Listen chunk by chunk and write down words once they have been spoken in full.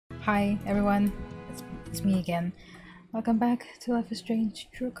Hi everyone, it's me again. Welcome back to Life is Strange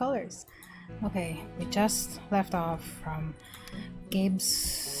True Colors. Okay, we just left off from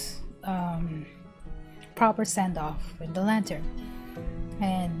Gabe's proper send-off with the lantern.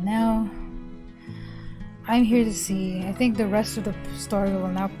 And now I'm here to see, I think the rest of the story will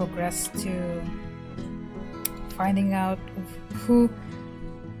now progress to finding out who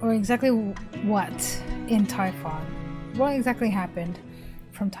or exactly what in Typhon. What exactly happened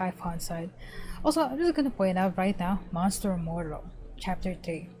from Typhon's side. Also, I'm just going to point out right now, Monster Immortal, Chapter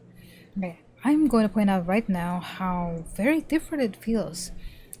 3. Okay, I'm going to point out right now how very different it feels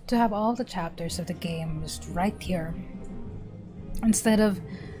to have all the chapters of the game just right here. Instead of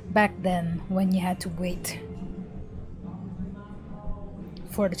back then when you had to wait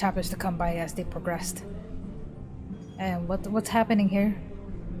for the chapters to come by as they progressed. And what's happening here?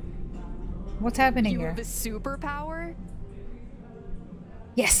 What's happening here? You have a superpower?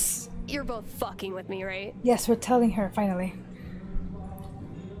 Yes! You're both fucking with me, right? Yes, we're telling her finally.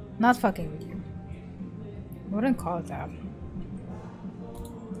 Not fucking with you. I wouldn't call it that.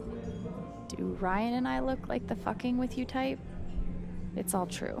 Do Ryan and I look like the fucking with you type? It's all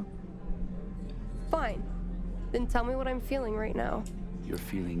true. Fine. Then tell me what I'm feeling right now. You're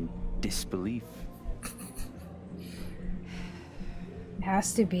feeling disbelief. It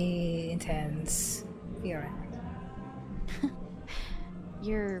has to be intense feeling.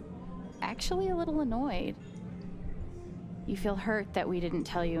 You're actually a little annoyed. You feel hurt that we didn't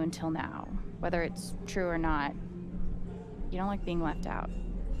tell you until now, whether it's true or not. You don't like being left out.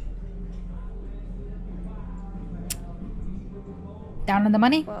 Down on the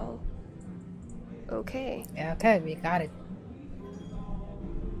money? Well, okay. Yeah, okay, we got it.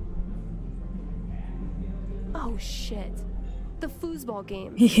 Oh shit. The foosball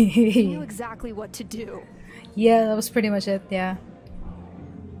game. You knew exactly what to do. Yeah, that was pretty much it, yeah.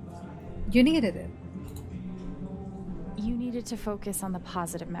 You needed it. You needed to focus on the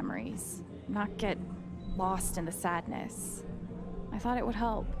positive memories, not get lost in the sadness. I thought it would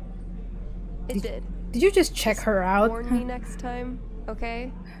help. It did. Did you just check her out? Warn me next time,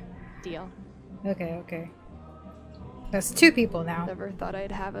 okay? Deal. Okay. That's two people now. Never thought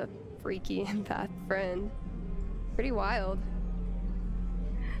I'd have a freaky empath friend. Pretty wild.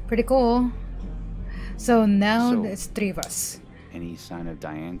 Pretty cool. So now it's three of us. Any sign of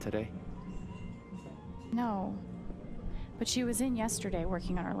Diane today? No. But she was in yesterday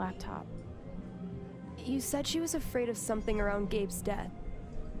working on her laptop. You said she was afraid of something around Gabe's death.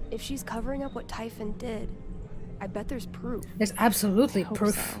 If she's covering up what Typhon did, I bet there's proof. There's absolutely I hope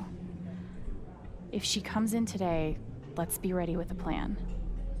proof. So. If she comes in today, let's be ready with a plan.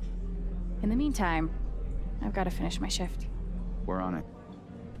 In the meantime, I've got to finish my shift. We're on it.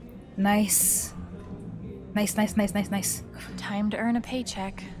 Nice. Nice. Time to earn a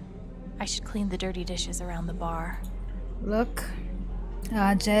paycheck. I should clean the dirty dishes around the bar. Look.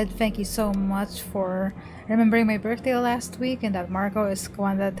 Jed, thank you so much for remembering my birthday last week and that Marco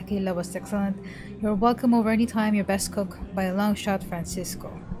Escuanda tequila was excellent. You're welcome over anytime. Your best cook by a long shot,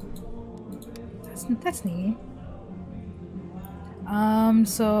 Francisco. That's neat.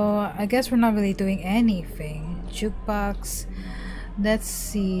 So I guess we're not really doing anything. Jukebox. Let's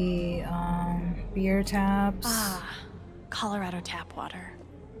see. Beer taps. Colorado tap water.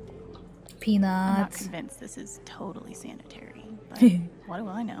 Peanuts. I'm not convinced this is totally sanitary, but what do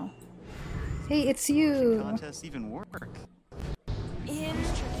I know? Hey, it's you. Contests even work. In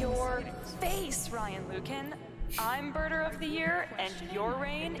your face, Ryan Lucan. I'm Birder of the Year, and your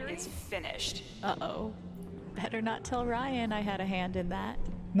reign is finished. Uh-oh. Better not tell Ryan I had a hand in that.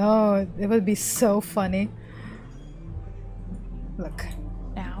 No, it would be so funny. Look.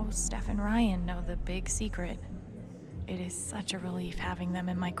 Now, Steph and Ryan know the big secret. It is such a relief having them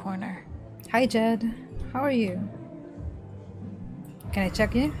in my corner. Hi, Jed. How are you? Can I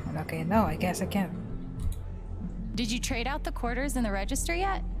check you? Okay, no, I guess I can't. Did you trade out the quarters in the register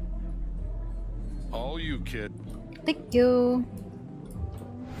yet? All you, kid. Thank you.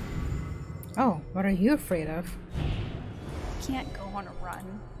 Oh, what are you afraid of? Can't go on a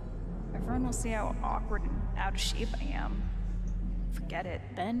run. Everyone will see how awkward and out of shape I am. Forget it.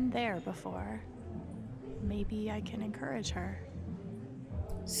 Been there before. Maybe I can encourage her.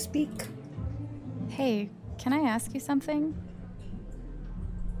 Speak. Hey, can I ask you something?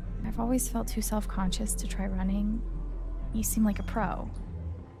 I've always felt too self-conscious to try running. You seem like a pro.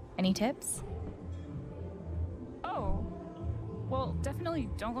 Any tips? Oh. Well, definitely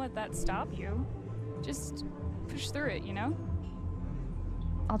don't let that stop you. Just push through it, you know?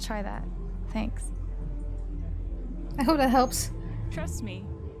 I'll try that. Thanks. I hope that helps. Trust me.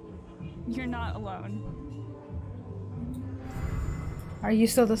 You're not alone. Are you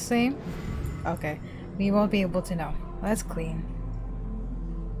still the same? Okay. We won't be able to know. That's clean.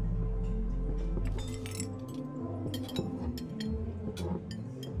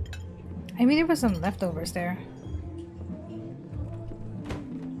 I mean, there was some leftovers there.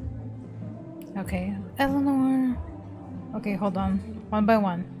 Okay, Eleanor. Okay, hold on. One by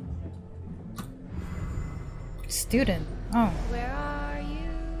one. Student. Oh. Where are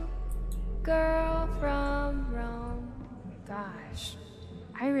you, girl from Rome? Gosh,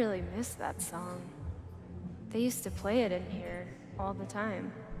 I really miss that song. They used to play it in here all the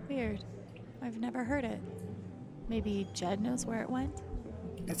time. Weird. I've never heard it. Maybe Jed knows where it went?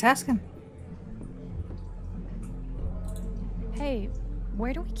 Let's ask him. Hey,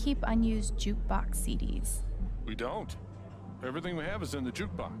 where do we keep unused jukebox CDs? We don't. Everything we have is in the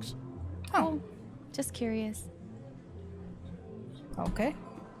jukebox. Oh. Just curious. Okay.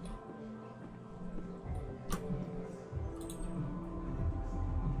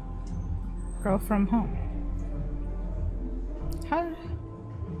 Girl from home.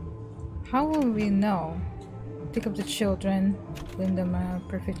 How will we know? Pick up the children, win them a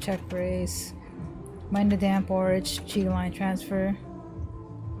perfect check race, mind the damn porridge, G-line transfer.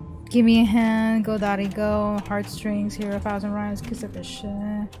 Give me a hand, go daddy go, heartstrings, hear 1,000 rhymes, kiss up a shit.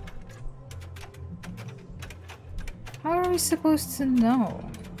 How are we supposed to know?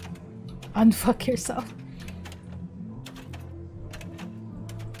 Unfuck yourself.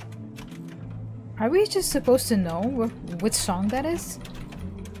 Are we just supposed to know which song that is?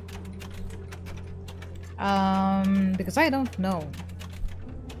 Because I don't know.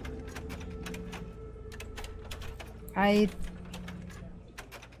 I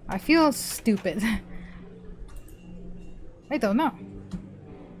feel stupid. I don't know.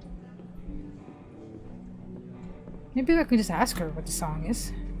 Maybe I could just ask her what the song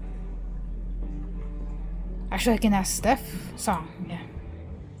is. Actually, I can ask Steph. Song, yeah.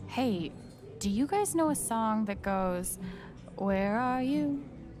 Hey, do you guys know a song that goes, "Where are you,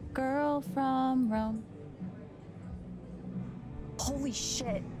 girl from Rome"? Holy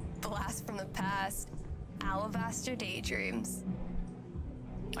shit! Blast from the past. Alabaster Daydreams.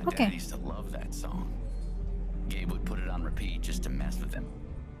 My Okay. dad used to love that song. Gabe would put it on repeat just to mess with him.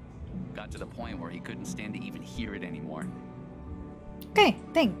 Got to the point where he couldn't stand to even hear it anymore. Okay,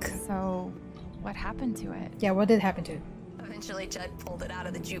 think. So, what happened to it? Yeah, what did happen to it? Eventually, Jed pulled it out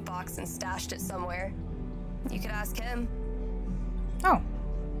of the jukebox and stashed it somewhere. You could ask him. Oh,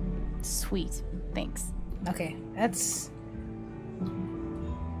 Sweet. Thanks. okay. That's...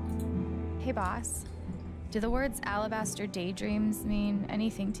 Hey, boss. Do the words Alabaster Daydreams mean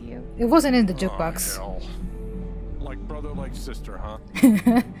anything to you? It wasn't in the Oh, jukebox. hell. Like brother, like sister, huh?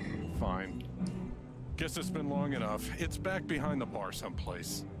 Fine. Guess it's been long enough. It's back behind the bar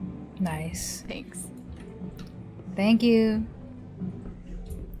someplace. Nice. Thanks. Thank you.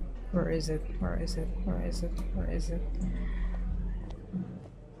 Where is it? Where is it? Where is it? Where is it?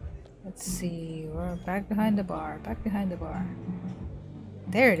 Let's see. We're back behind the bar. Back behind the bar.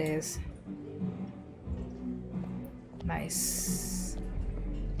 There it is. Nice.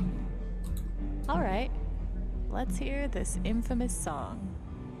 All right. Let's hear this infamous song.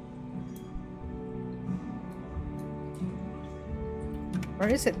 Where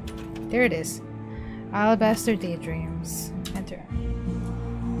is it? There it is. Alabaster Daydreams. Enter.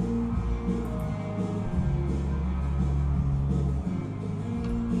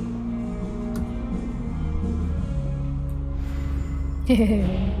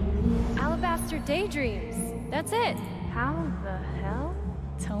 Alabaster Daydreams. That's it. How the hell?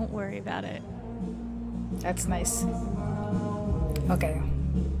 Don't worry about it. That's nice. Okay.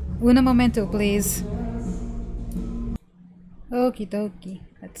 Una momento, please. Okie dokie.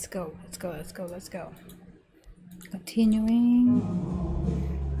 Let's go. Let's go. Let's go. Let's go. Continuing.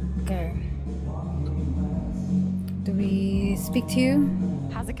 Okay. Do we speak to you?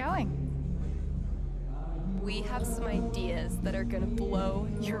 How's it going? We have some ideas that are gonna blow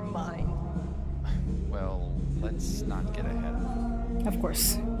your mind. Well, let's not get ahead of it. Of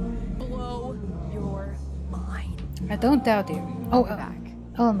course. Blow your mind. I don't doubt you. Oh, I'll be back.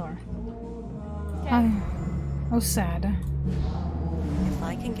 Eleanor. Oh, sad. If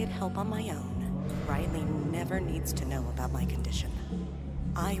I can get help on my own, Riley never needs to know about my condition.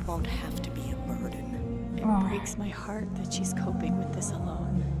 I won't have to be a burden. It Oh. breaks my heart that she's coping with this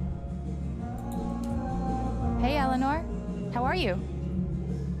alone. Hey, Eleanor. How are you?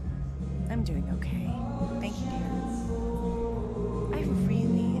 I'm doing okay. Thank you, dear. I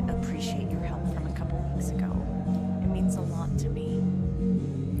really appreciate your help from a couple weeks ago. It means a lot to me.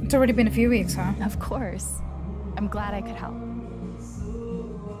 It's already been a few weeks, huh? Of course. I'm glad I could help.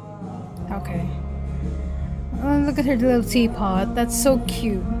 Okay. Oh, look at her little teapot. That's so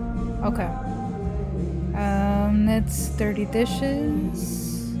cute. Okay. It's 30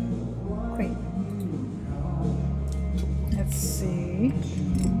 dishes. Wait. Let's see.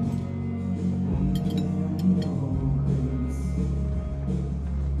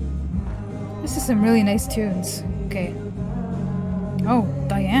 This is some really nice tunes. Okay. Oh,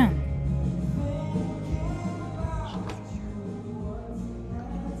 Diane.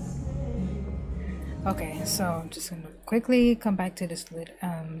 Okay, so I'm just gonna quickly come back to this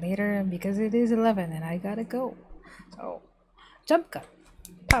later because it is 11 and I gotta go. So, jump cut,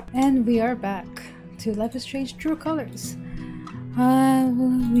 pop, and we are back to Life is Strange True Colors.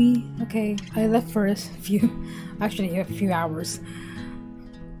 Okay, I left for a few hours.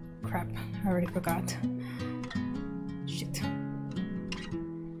 Crap, I already forgot. Shit.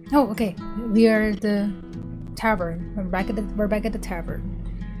 Oh, okay, we are at the tavern. We're back at the tavern.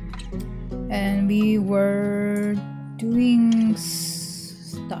 And we were doing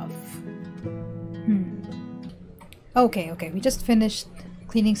stuff. Okay, we just finished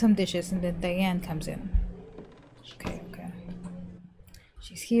cleaning some dishes and then Diane comes in. Okay.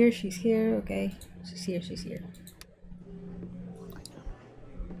 She's here, okay. She's here.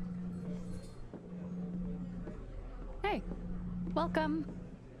 Hey, welcome.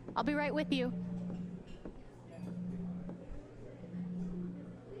 I'll be right with you.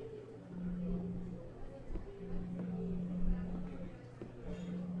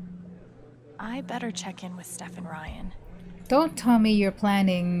 I better check in with Steph and Ryan. Don't tell me you're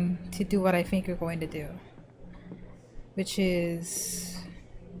planning to do what I think you're going to do. Which is...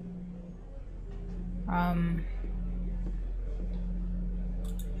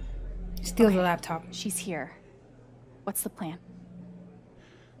 steal the laptop. She's here. What's the plan?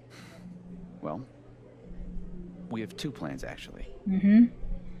 Well, we have two plans actually.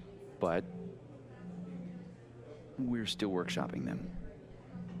 But we're still workshopping them.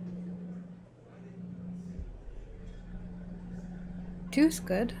 Two's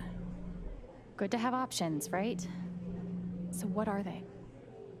good. Good to have options, right? So what are they?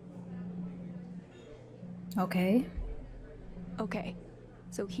 Okay. Okay,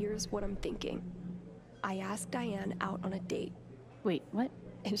 so here's what I'm thinking. I asked Diane out on a date. Wait, what?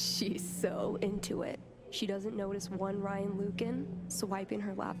 And she's so into it. She doesn't notice one Ryan Lucan swiping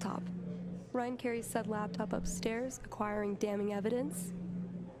her laptop. Ryan carries said laptop upstairs, acquiring damning evidence.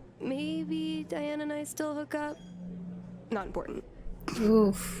 Maybe Diane and I still hook up? Not important.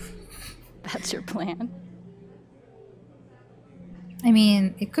 Oof. That's your plan? I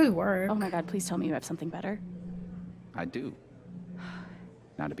mean, it could work. Oh my god, please tell me you have something better. I do.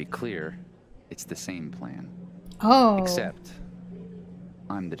 Now to be clear, it's the same plan. Oh. Except,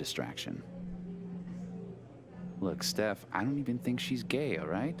 I'm the distraction. Look, Steph, I don't even think she's gay,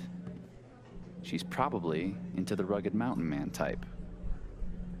 alright? She's probably into the rugged mountain man type.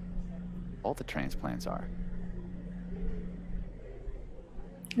 All the transplants are.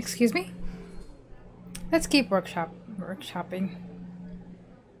 Excuse me? Let's keep workshopping.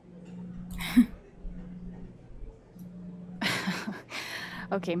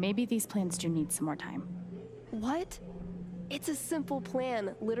 Okay, maybe these plans do need some more time. What? It's a simple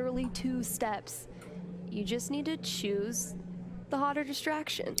plan, literally 2 steps. You just need to choose the hotter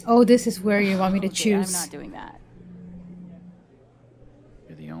distraction. Oh, this is where you want me to Okay, choose. I'm not doing that.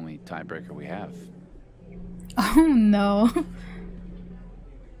 You're the only tiebreaker we have. Oh no.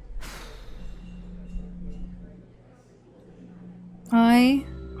 I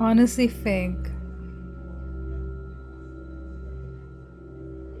honestly think...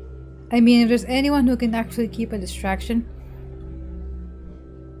 I mean, if there's anyone who can actually keep a distraction,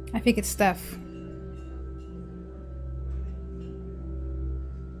 I think it's Steph.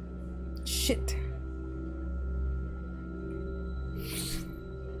 Shit.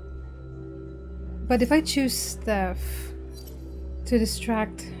 But if I choose Steph to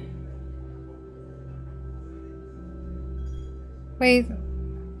distract... Wait,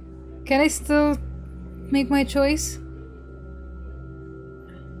 can I still make my choice?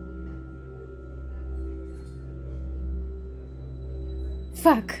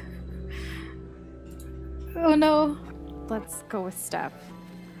 Fuck. Oh no. Let's go with Steph.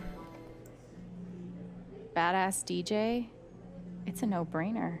 Badass DJ? It's a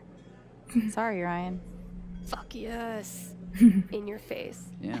no-brainer. Sorry, Ryan. Fuck yes. In your face.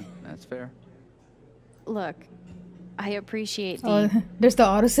 Yeah, that's fair. Look, I appreciate the, there's the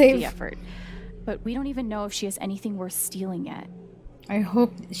autosave. the effort, but we don't even know if she has anything worth stealing yet. I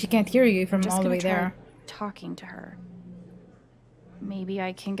hope she can't hear you from Just all the gonna way try there. talking to her. Maybe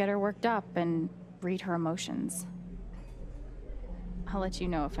I can get her worked up and read her emotions. I'll let you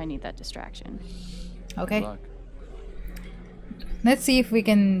know if I need that distraction. Okay. Good luck. Let's see if we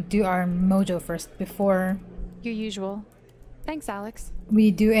can do our mojo first before Your usual. Thanks, Alex.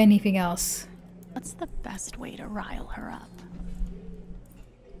 we do anything else. What's the best way to rile her up?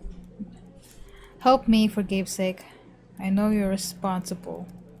 Help me for Gabe's sake. I know you're responsible.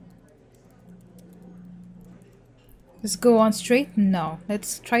 Let's go on straight? No.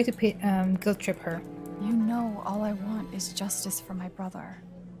 Let's try to guilt trip her. You know all I want is justice for my brother.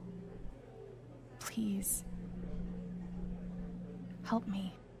 Please. Help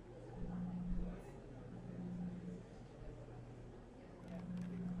me.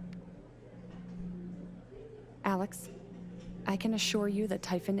 Alex, I can assure you that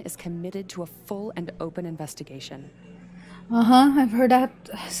Typhon is committed to a full and open investigation. I've heard that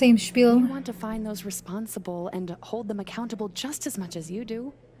same spiel. We want to find those responsible and hold them accountable just as much as you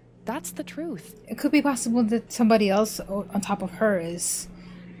do. That's the truth. It could be possible that somebody else on top of her is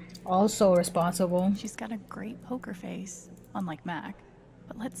also responsible. She's got a great poker face, unlike Mac.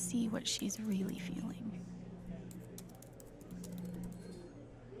 But let's see what she's really feeling.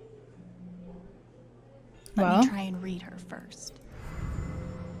 Let me try and read her first.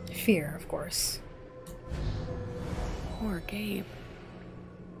 Fear, of course. Poor Gabe.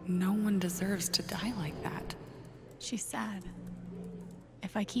 No one deserves to die like that. She's sad.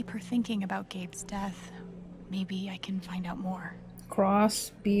 If I keep her thinking about Gabe's death, maybe I can find out more.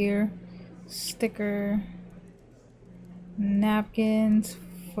 Cross, beer, sticker, napkins,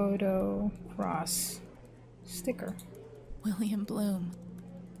 photo, cross, sticker. William Bloom.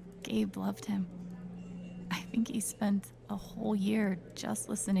 Gabe loved him. I think he spent a whole year just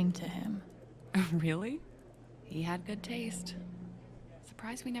listening to him. Really? He had good taste.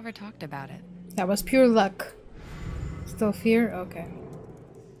 Surprised we never talked about it. That was pure luck. Still fear? Okay.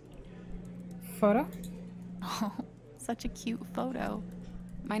 Photo? Oh, such a cute photo.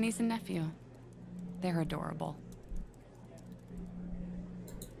 My niece and nephew. They're adorable.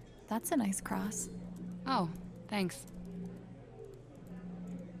 That's a nice cross. Oh, thanks.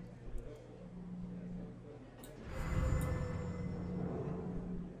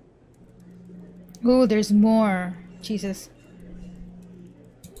 Oh, there's more. Jesus.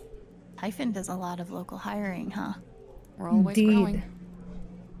 Typhon does a lot of local hiring, huh? We're always Indeed. growing.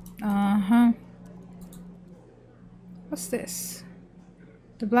 Uh-huh. What's this?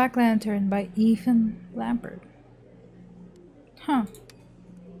 The Black Lantern by Ethan Lampert. Huh.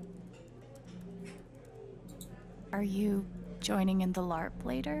 Are you joining in the LARP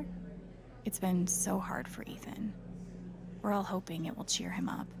later? It's been so hard for Ethan. We're all hoping it will cheer him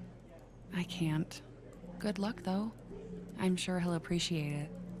up. I can't. Good luck, though. I'm sure he'll appreciate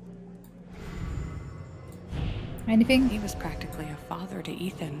it. Anything? He was practically a father to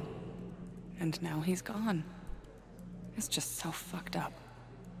Ethan. And now he's gone. It's just so fucked up.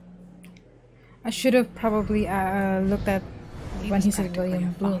 I should have probably looked at when he said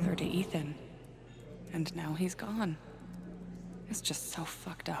William Father Bloom. to Ethan. And now he's gone. It's just so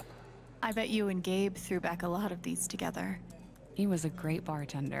fucked up. I bet you and Gabe threw back a lot of these together. He was a great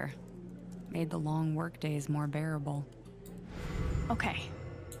bartender. Made the long work days more bearable. Okay.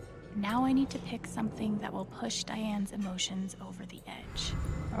 Now I need to pick something that will push Diane's emotions over the edge.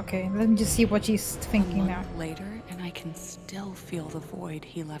 Okay, let me just see what she's thinking now. Later, and I can still feel the void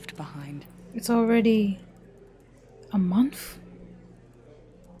he left behind. It's already a month?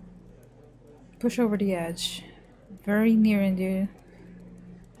 Push over the edge. Very near and dear.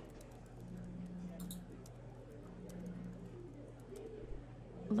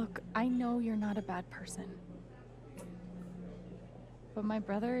 Look, I know you're not a bad person. But my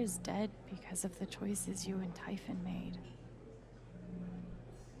brother is dead because of the choices you and Typhon made.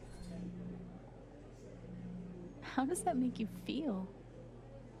 How does that make you feel?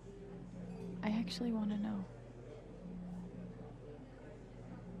 I actually want to know.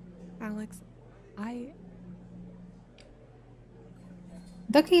 Alex,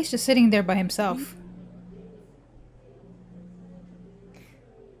 Ducky is just sitting there by himself.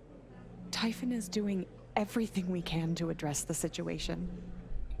 Typhon is doing everything we can to address the situation.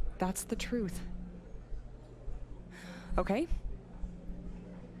 That's the truth. Okay?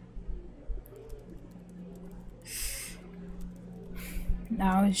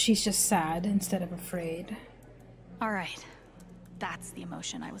 Now she's just sad instead of afraid. All right. That's the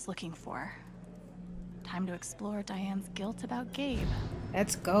emotion I was looking for. Time to explore Diane's guilt about Gabe.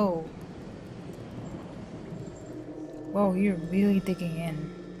 Let's go. Whoa, you're really digging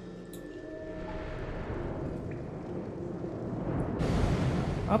in.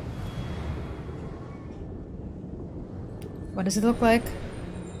 Up. What does it look like?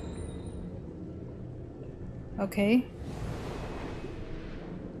 Okay.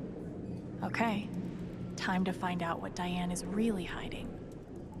 Okay. Time to find out what Diane is really hiding.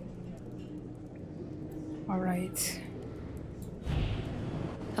 Alright.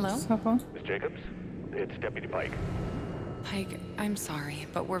 Hello? Cell phone? Miss Jacobs, it's Deputy Pike. Pike, I'm sorry,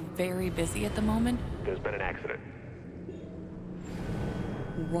 but we're very busy at the moment. There's been an accident.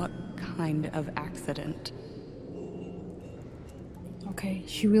 What kind of accident? Okay,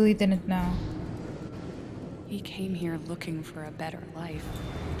 she really didn't know. He came here looking for a better life,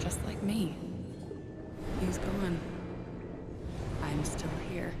 just like me. He's gone. I'm still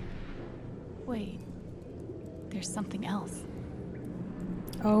here. Wait, there's something else.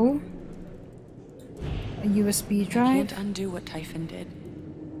 Oh? A USB I drive? can't undo what Typhon did,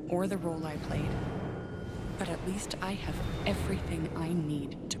 or the role I played. But at least I have everything I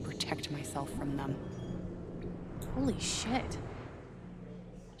need to protect myself from them. Holy shit.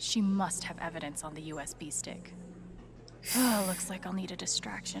 She must have evidence on the USB stick. Oh, looks like I'll need a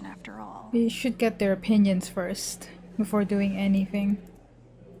distraction after all. We should get their opinions first before doing anything.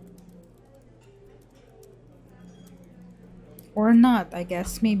 Or not, I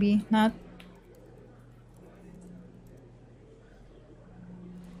guess. Maybe not.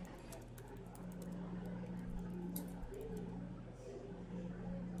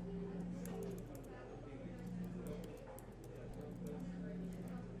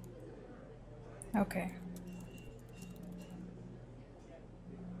 Okay.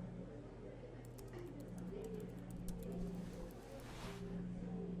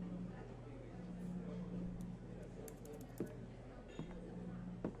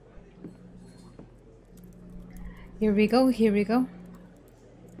 Here we go, here we go.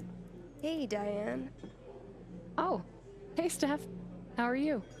 Hey, Diane. Oh, hey, Steph. How are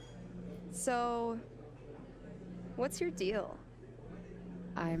you? So, what's your deal?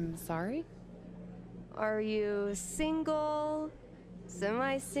 I'm sorry? Are you single,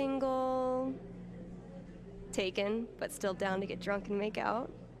 semi-single, taken, but still down to get drunk and make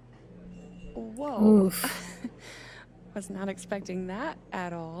out? Whoa. Oof. Was not expecting that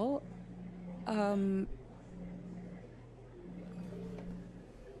at all. Am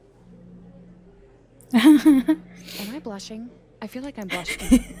I blushing? I feel like I'm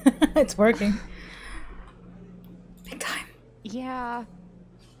blushing. It's working. Big time. Yeah,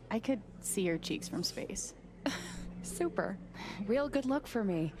 I could see your cheeks from space. Super. Real good look for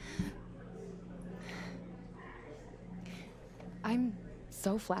me. I'm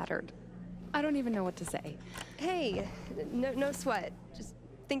so flattered. I don't even know what to say. Hey, no sweat. Just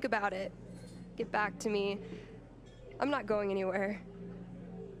think about it. Get back to me. I'm not going anywhere.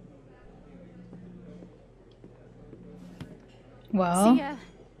 Well, See ya.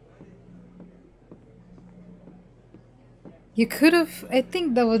 you could have. I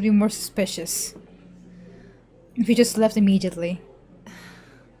think that would be more suspicious if you just left immediately.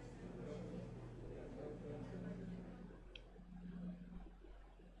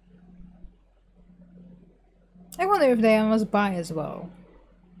 I wonder if Diane was bi as well,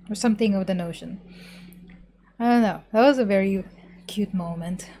 or something of the notion. I don't know. That was a very cute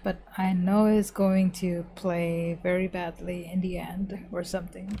moment, but I know it's going to play very badly in the end, or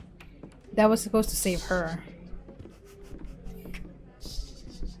something. That was supposed to save her.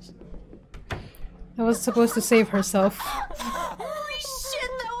 That was supposed to save herself. Holy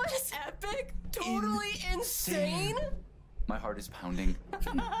shit, that was epic! Totally insane! My heart is pounding.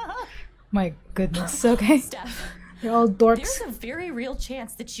 My goodness, okay. Steph, You're all dorks. there's a very real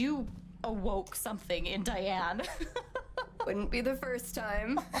chance that you awoke something in Diane. Wouldn't be the first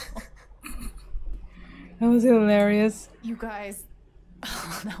time. That was hilarious. You guys,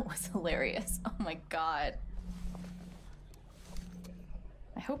 oh, that was hilarious. Oh my god.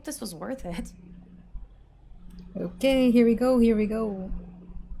 I hope this was worth it. Okay, here we go, here we go.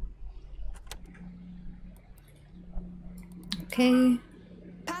 Okay.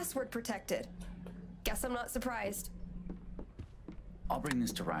 Password protected. Guess I'm not surprised. I'll bring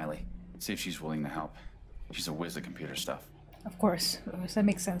this to Riley. See if she's willing to help. She's a whiz at computer stuff. Of course, that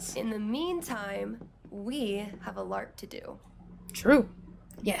makes sense. In the meantime, we have a LARP to do. True.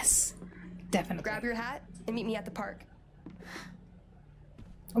 Yes, definitely. Grab your hat and meet me at the park.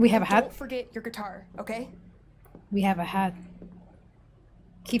 We have a hat? Don't forget your guitar, okay? We have a hat.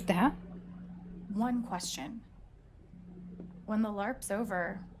 Keep the hat? One question. When the LARP's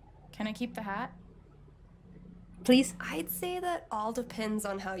over, can I keep the hat? Please? I'd say that all depends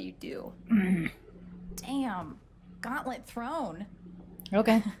on how you do. Damn. Gauntlet thrown.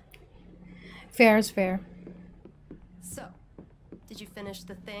 Okay. Fair is fair. So, did you finish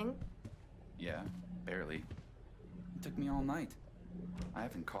the thing? Yeah, barely. It took me all night. I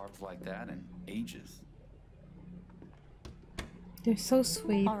haven't carved like that in ages. They're so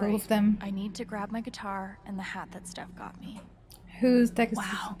sweet, All both right, of them. I need to grab my guitar and the hat that Steph got me. Who's that?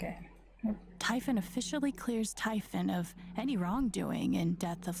 Wow. Okay. Typhon officially clears Typhon of any wrongdoing in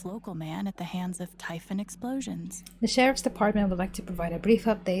death of local man at the hands of Typhon explosions. The Sheriff's Department would like to provide a brief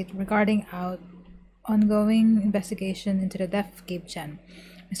update regarding ongoing investigation into the death of Gabe Chen.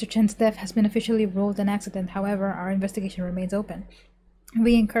 Mr. Chen's death has been officially ruled an accident, however, our investigation remains open.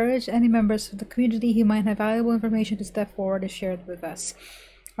 We encourage any members of the community who might have valuable information to step forward and share it with us.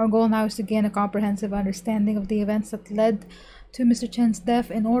 Our goal now is to gain a comprehensive understanding of the events that led to Mr. Chen's death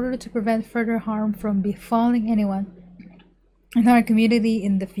in order to prevent further harm from befalling anyone in our community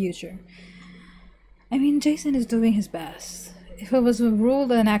in the future. I mean, Jason is doing his best. If it was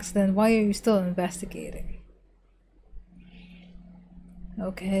ruled an accident, why are you still investigating?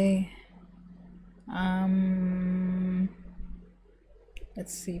 Okay.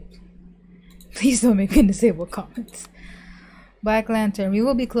 Let's see. Please don't make me disable comments. Black Lantern. We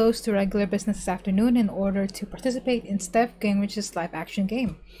will be closed to regular business this afternoon in order to participate in Steph Gingrich's live action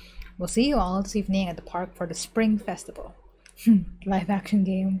game. We'll see you all this evening at the park for the Spring Festival. Live action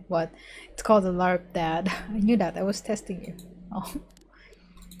game? What? It's called the LARP, Dad. I knew that. I was testing you. Oh.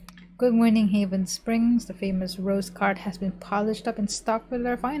 Good morning, Haven Springs. The famous rose cart has been polished up and stocked with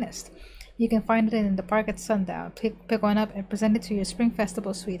our finest. You can find it in the park at sundown. Pick one up and present it to your Spring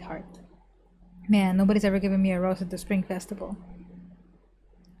Festival sweetheart. Man, nobody's ever given me a rose at the Spring Festival.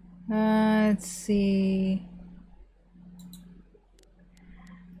 Let's see.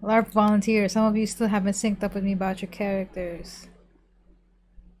 LARP volunteer. Some of you still haven't synced up with me about your characters.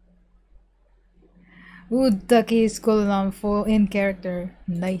 Ooh, Ducky's Golem full in character.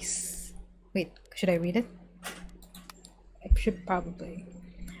 Nice. Wait, should I read it? I should probably.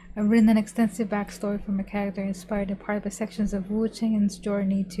 I've written an extensive backstory for my character inspired in part by sections of Wu Cheng's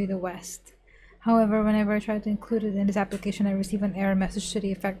journey to the West. However, whenever I try to include it in this application, I receive an error message to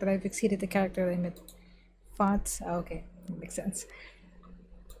the effect that I've exceeded the character limit. Fonts? Oh, okay, that makes sense.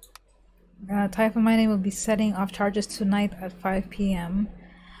 Typhon Mining will be setting off charges tonight at 5 p.m.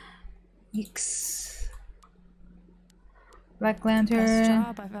 Yeeks. Black Lantern. Best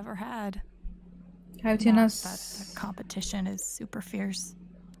job I've ever had. Have to Not that the competition is super fierce.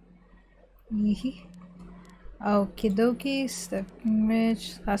 Okie dokie, Steph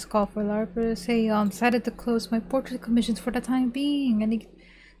Rich, last call for LARPers. Hey y'all, decided to close my portrait commissions for the time being. I need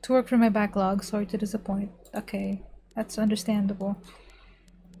to work for my backlog, sorry to disappoint. Okay, that's understandable.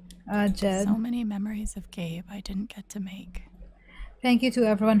 Jed. So many memories of Gabe I didn't get to make. Thank you to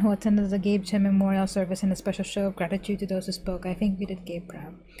everyone who attended the Gabe Chen Memorial Service and a special show of gratitude to those who spoke. I think we did Gabe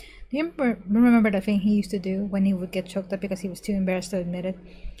proud. Do you remember the thing he used to do when he would get choked up because he was too embarrassed to admit it?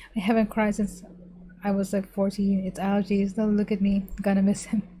 I haven't cried since I was like 14. It's allergies. Don't look at me. Gonna miss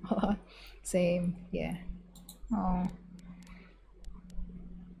him a lot. Same. Yeah. Oh.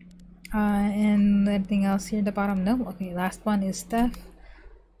 And anything else here at the bottom? No. Okay, last one is Steph.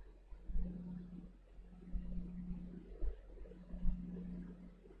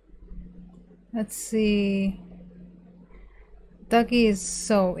 Let's see. Ducky is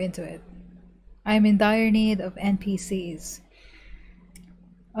so into it. I'm in dire need of NPCs.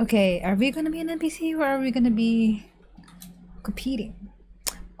 Okay, are we gonna be an NPC or are we gonna be competing?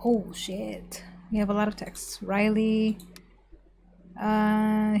 Oh shit. We have a lot of texts. Riley.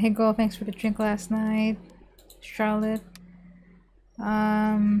 Hey girl, thanks for the drink last night. Charlotte.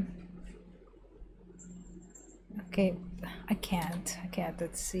 Okay, I can't.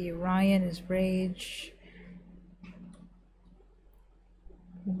 Let's see. Ryan is Rage.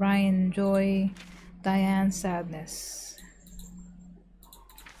 Ryan Joy. Diane Sadness.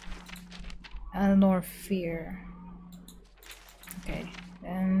 Eleanor Fear. Okay.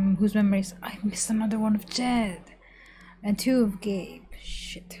 And whose memories? I missed another one of Jed. And 2 of Gabe.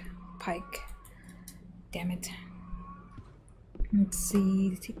 Shit. Pike. Damn it. Let's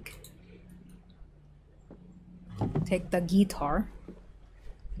see. Take the guitar.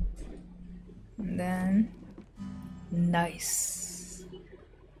 And then nice.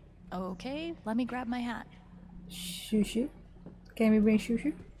 Okay, let me grab my hat. Shoo. Can we bring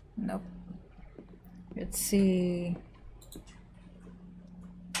Shoo? Nope. Let's see.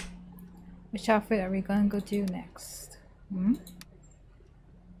 Which outfit are we gonna go do next?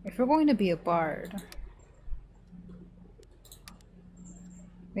 If we're going to be a bard.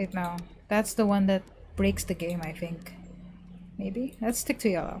 Wait, no. That's the one that breaks the game, I think. Maybe? Let's stick to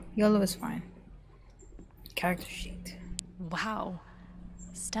yellow. Yellow is fine. Character sheet. Wow.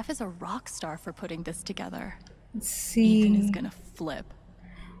 Steph is a rock star for putting this together. Let's see. Ethan is gonna flip.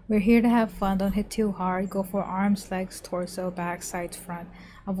 We're here to have fun. Don't hit too hard. Go for arms, legs, torso, back, sides, front.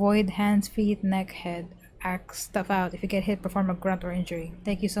 Avoid hands, feet, neck, head. act stuff out. If you get hit, perform a grunt or injury.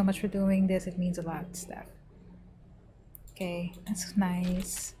 Thank you so much for doing this. It means a lot, Steph. Okay, that's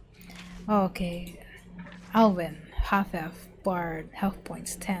nice. Oh, okay. Alvin, half F, Bard, health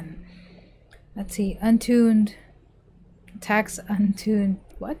points 10. Let's see, untuned. Attacks untuned.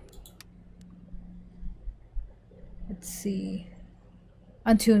 What? Let's see.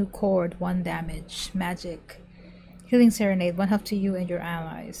 Untuned Chord, 1 damage. Magic. Healing Serenade, 1 health to you and your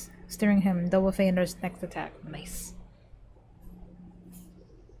allies. Steering him, double Feinder's next attack. Nice.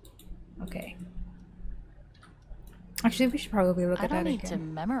 Okay. Actually, we should probably look at that again. I don't need to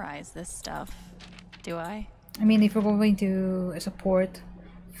memorize this stuff, do I? I mean, if we're going to support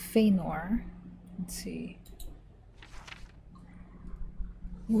Feanor, let's see.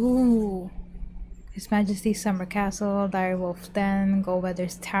 Ooh. His Majesty's Summer Castle, Direwolf's Den,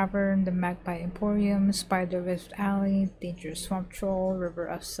 Goldweather's Tavern, the Magpie Emporium, Spiderweb's Alley, Dangerous Swamp Troll, River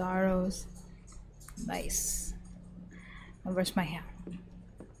of Sorrows. Nice. And where's my hat?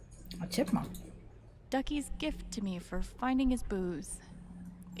 A chipmunk. Ducky's gift to me for finding his booze.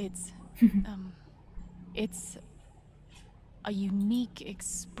 It's, it's a unique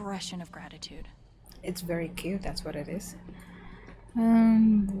expression of gratitude. It's very cute, that's what it is.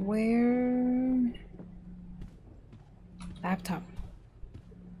 Where? Laptop.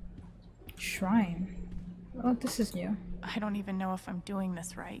 Shrine. Oh, this is new. I don't even know if I'm doing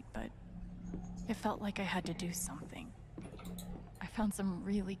this right, but it felt like I had to do something. I found some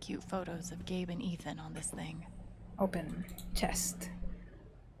really cute photos of Gabe and Ethan on this thing. Open. Chest.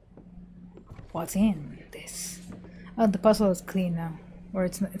 What's in this? Oh, the puzzle is clean now. Or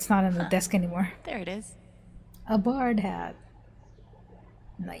it's not on the desk anymore. There it is. A bard hat.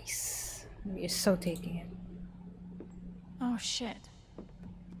 Nice. We're so taking it. Oh shit.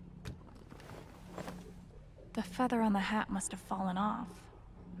 The feather on the hat must have fallen off.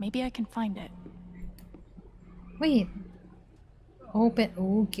 Maybe I can find it. Wait. Open.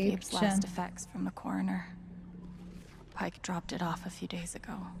 Ooh, Gabe's last effects from the coroner. Pike dropped it off a few days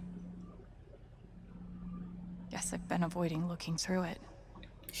ago. Guess I've been avoiding looking through it.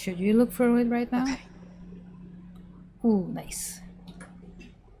 Should you look through it right now? Okay. Ooh, nice.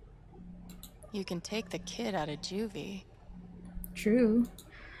 You can take the kid out of juvie. True.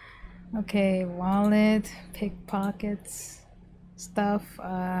 Okay, wallet, pickpockets, stuff,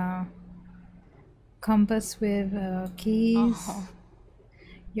 compass with keys. Oh.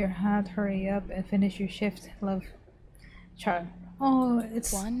 Your hat, hurry up and finish your shift. Love, Char. Oh,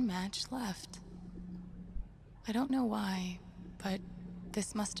 it's 1 match left. I don't know why, but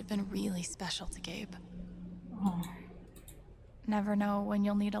this must have been really special to Gabe. Oh. Never know when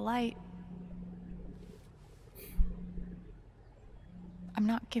you'll need a light. I'm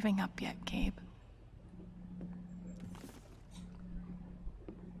not giving up yet, Gabe.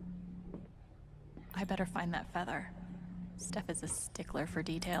 I better find that feather. Steph is a stickler for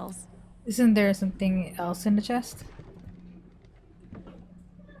details. Isn't there something else in the chest?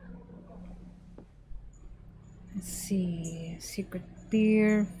 Let's see. Secret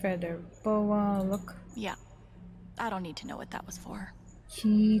beer, feather boa, look. Yeah. I don't need to know what that was for.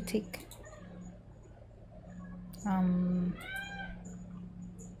 Key, take.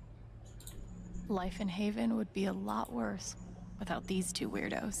 Life in Haven would be a lot worse without these 2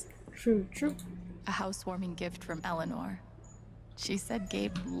 weirdos. True, true. A housewarming gift from Eleanor. She said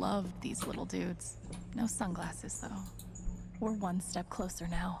Gabe loved these little dudes. No sunglasses, though. We're 1 step closer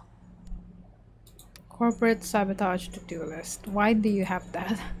now. Corporate sabotage to-do list. Why do you have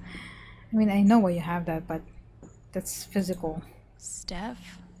that? I mean, I know why you have that, but that's physical.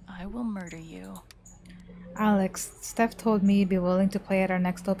 Steph, I will murder you. Alex, Steph told me you'd be willing to play at our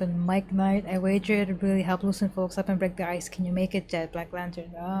next open mic night. I wager it'd really help loosen folks up and break the ice. Can you make it, Jet? Black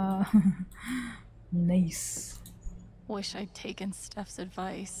Lantern. Ah, nice. Wish I'd taken Steph's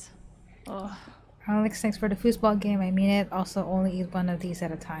advice. Ugh. Alex, thanks for the foosball game. I mean it. Also, only eat 1 of these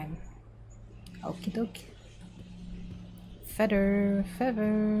at a time. Okie dokie. Feather,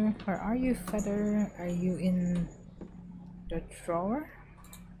 Feather. Where are you, Feather? Are you in the drawer?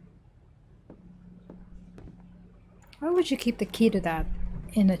 Why would you keep the key to that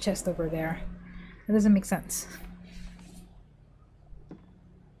in the chest over there? That doesn't make sense.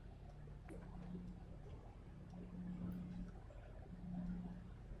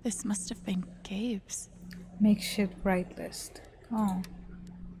 This must have been Gabe's. Makeshift right list. Oh.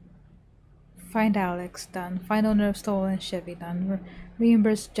 Find Alex, done. Find owner of stolen Chevy, done.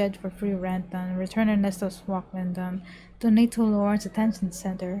 Reimburse Jed for free rent, done. Return Ernesto's Walkman, done. Donate to Lawrence Attention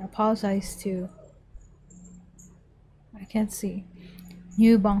Center. Apologize to... I can't see.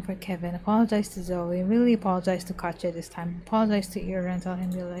 New bong for Kevin. Apologize to Zoe. Really apologize to Katya this time. Apologize to Ear Rental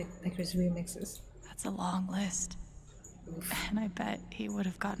and Real Liker's remixes. It's a long list. And I bet he would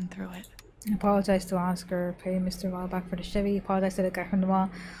have gotten through it. Apologize to Oscar, pay Mr. Wildback for the Chevy, apologize to the guy from the mall,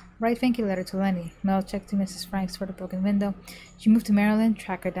 write thank you letter to Lenny, mail check to Mrs. Franks for the broken window, she moved to Maryland,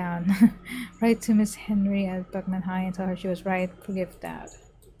 track her down, write to Miss Henry at Buckman High and tell her she was right, forgive Dad.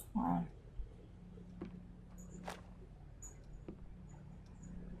 Oh.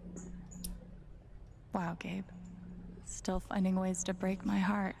 Wow, Gabe. Still finding ways to break my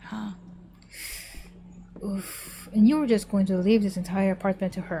heart, huh? Oof. And you were just going to leave this entire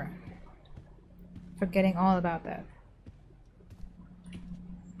apartment to her. Forgetting all about that.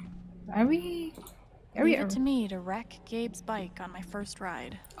 Leave it to me to wreck Gabe's bike on my first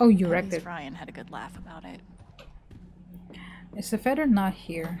ride. Oh, you wrecked it. Ryan had a good laugh about it. Is the feather not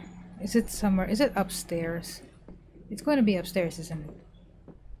here? Is it somewhere? Is it upstairs? It's going to be upstairs, isn't it?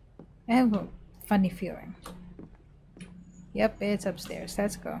 I have a funny feeling. Yep, it's upstairs.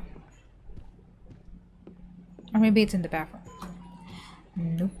 Let's go. Or maybe it's in the bathroom.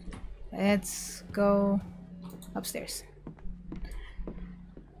 Nope. Let's go upstairs.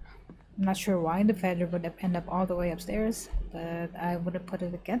 I'm not sure why the feather would end up all the way upstairs, but I would have put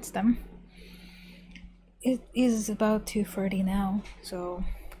it against them. It is about 2:30 now, so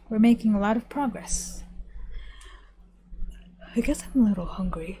we're making a lot of progress. I guess I'm a little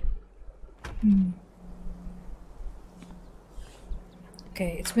hungry.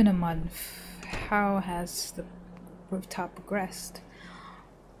 Okay, it's been a month. How has the rooftop progressed?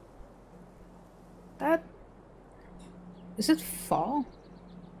 That... Is it fall?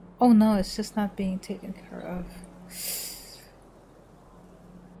 Oh no, it's just not being taken care of.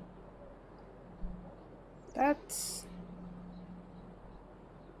 That's...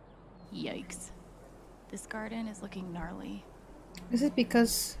 Yikes. This garden is looking gnarly. Is it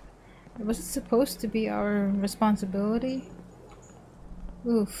because... Was it supposed to be our responsibility?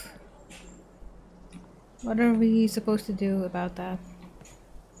 Oof. What are we supposed to do about that?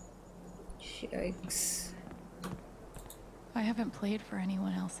 Yikes. I haven't played for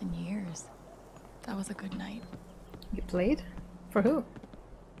anyone else in years. That was a good night. You played? For who?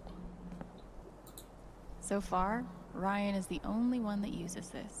 So far, Ryan is the only one that uses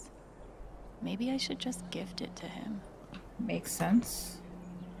this. Maybe I should just gift it to him. Makes sense.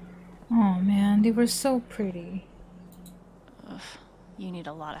 Oh man, they were so pretty. Ugh, you need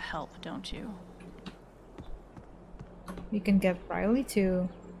a lot of help, don't you? We can get Riley to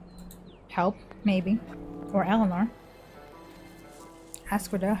help, maybe. Or Eleanor. Ask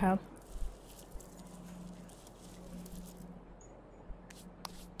for their help.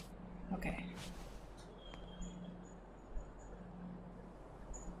 Okay.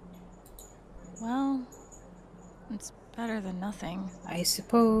 Well, it's better than nothing. I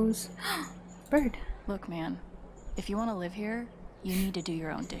suppose. Bird. Look, man, if you want to live here, you need to do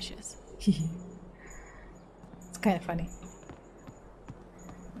your own dishes. It's kind of funny.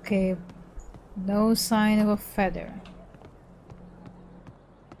 Okay, no sign of a feather.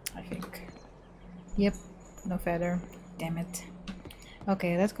 I think. Yep, no feather. Damn it.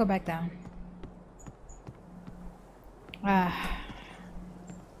 Okay, let's go back down. Ah.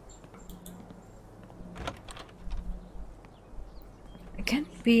 It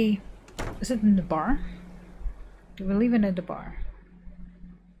can't be... Is it in the bar? Do we leave it in the bar?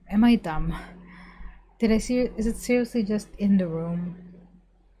 Am I dumb? Did I see it? Is it seriously just in the room?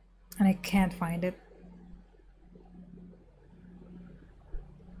 And I can't find it?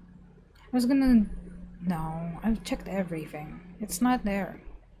 I was gonna... No, I've checked everything. It's not there.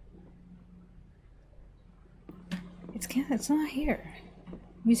 It's not here.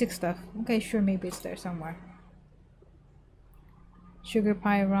 Music stuff. Okay, sure, maybe it's there somewhere. Sugar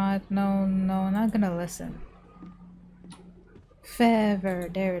pie rot. No, not gonna listen. Feather,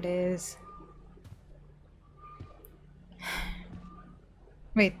 there it is.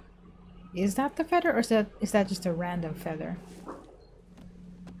 Wait, is that the feather or is that just a random feather?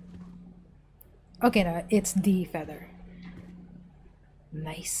 Okay, no, it's the feather.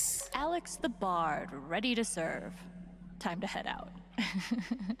 Nice. Alex the Bard, ready to serve. Time to head out.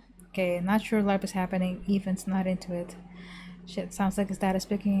 Okay, not sure LARP is happening. Ethan's not into it. Shit, sounds like his dad is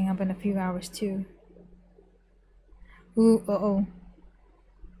picking up in a few hours too. Ooh, uh-oh.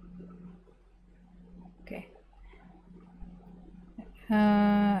 Okay.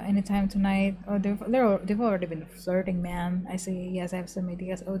 Anytime tonight. Oh, they've already been flirting, man. I see. Yes, I have some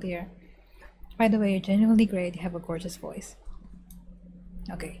ideas. Oh dear. By the way, you're genuinely great. You have a gorgeous voice.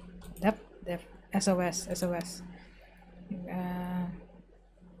 Okay. Yep. SOS. You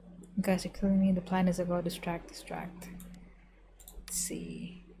guys are killing me. The plan is to go distract. Let's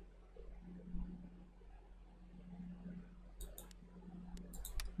see.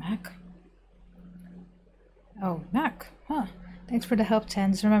 Mac? Oh, Mac. Huh. Thanks for the help,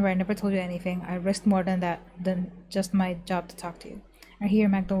 Chance. Remember, I never told you anything. I risked more than that, than just my job to talk to you. Right here,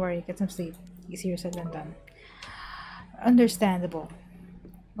 Mac, don't worry. Get some sleep. Easier said than done. Understandable.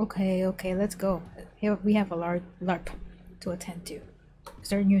 Okay, okay, let's go. Here we have a LARP to attend to. Is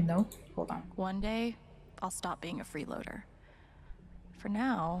there a new note? Hold on. One day, I'll stop being a freeloader. For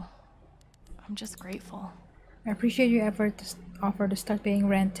now, I'm just grateful. I appreciate your effort to offer to start paying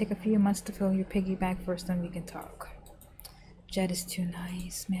rent. Take a few months to fill your piggy bank first, then we can talk. Jed is too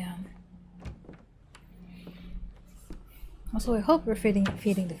nice, man. Also, I hope we're feeding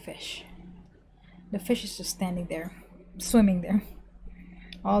the fish. The fish is just standing there, swimming there,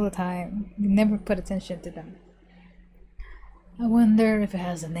 all the time. We never put attention to them. I wonder if it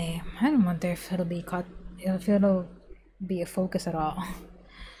has a name. I don't wonder if it'll be caught, if it'll be a focus at all.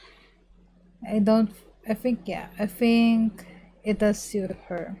 I think it does suit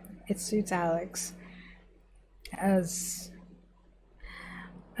her. It suits Alex. As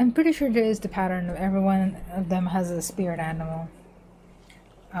I'm pretty sure there is the pattern of everyone of them has a spirit animal.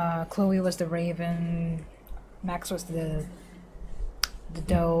 Chloe was the raven, Max was the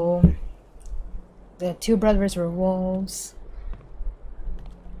doe, the two brothers were wolves.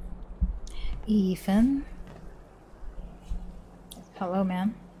 Ethan. Hello,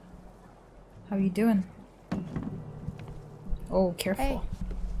 man. How you doing? Oh, careful.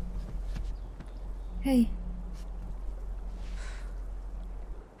 Hey.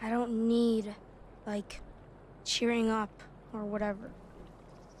 I don't need, like, cheering up or whatever.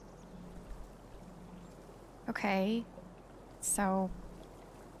 Okay, so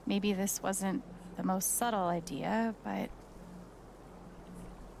maybe this wasn't the most subtle idea, but...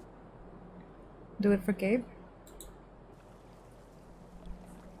 Do it for Gabe?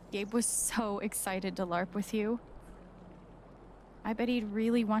 Gabe was so excited to LARP with you. I bet he'd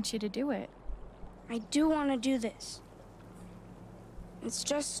really want you to do it. I do want to do this. It's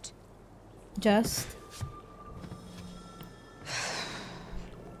just... Just?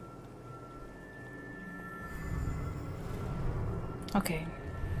 Okay.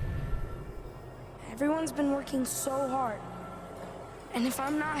 Everyone's been working so hard. And if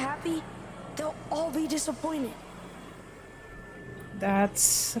I'm not happy, they'll all be disappointed.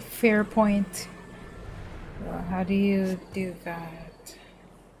 That's a fair point. Well, how do you do that?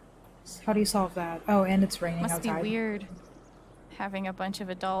 How do you solve that? Oh, and it's raining outside. Must be weird having a bunch of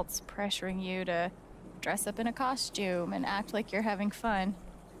adults pressuring you to dress up in a costume and act like you're having fun.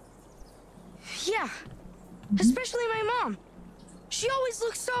 Yeah, especially my mom. She always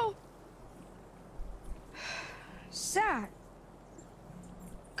looks so... sad.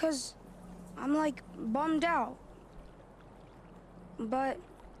 'Cause I'm like bummed out. But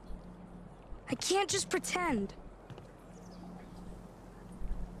I can't just pretend.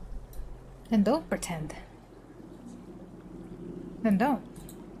 Then don't pretend. Then don't.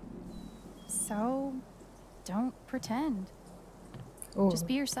 So, don't pretend. Ooh, Just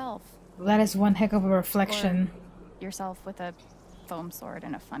be yourself. that is one heck of a reflection. Or yourself with a foam sword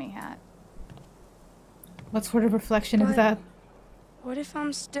and a funny hat. What sort of reflection is that? What if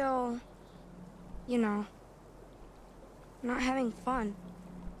I'm still, you know, not having fun?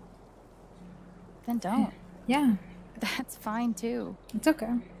 Then don't. Yeah. That's fine too. It's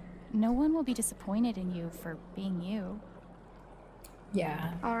okay. No one will be disappointed in you for being you.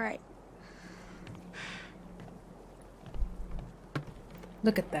 Yeah. All right.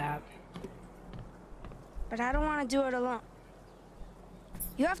 Look at that. But I don't want to do it alone.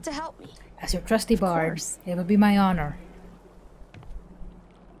 You have to help me. As your trusty bard, it would be my honor.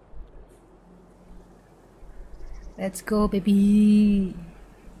 Let's go, baby.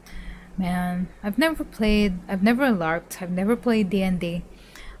 Man, I've never LARPed, I've never played D&D.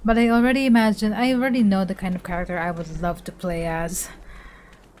 But I already know the kind of character I would love to play as.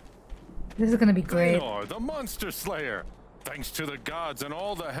 This is gonna be great. Thanor, the monster slayer. Thanks to the gods and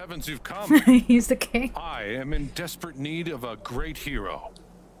all the heavens you've come. He's the king. I am in desperate need of a great hero.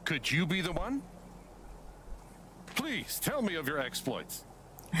 Could you be the one? Please, tell me of your exploits.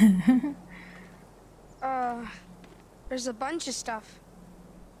 There's a bunch of stuff.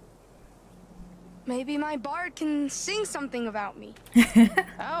 Maybe my bard can sing something about me.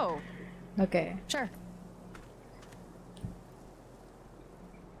 Oh. Okay. Sure.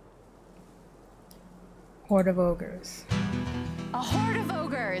 Horde of ogres. A horde of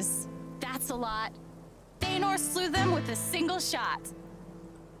ogres! That's a lot. Thanor slew them with a single shot.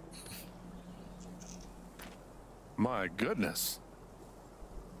 My goodness.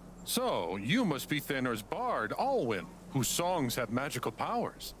 So, you must be Thanor's bard, Alwyn, whose songs have magical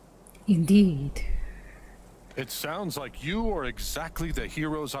powers. Indeed. It sounds like you are exactly the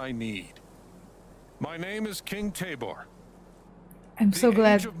heroes I need. My name is King Tabor. I'm so The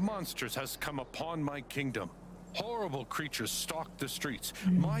glad. age of monsters has come upon my kingdom. Horrible creatures stalk the streets.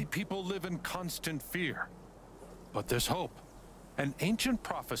 My people live in constant fear. But there's hope. An ancient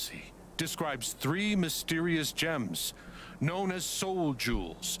prophecy describes 3 mysterious gems, known as soul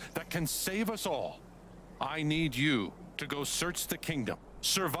jewels, that can save us all. I need you to go search the kingdom,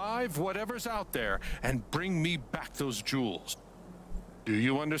 survive whatever's out there, and bring me back those jewels. Do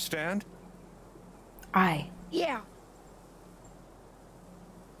you understand? Yeah.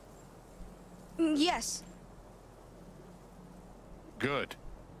 Yes. Good.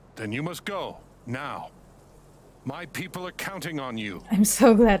 Then you must go, now. My people are counting on you. I'm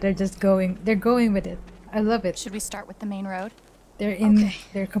so glad they're just going. They're going with it. I love it. Should we start with the main road?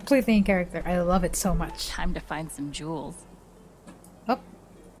 They're completely in character. I love it so much. Time to find some jewels. Oh,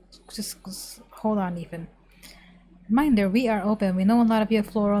 just hold on, Ethan. Reminder, we are open. We know a lot of you have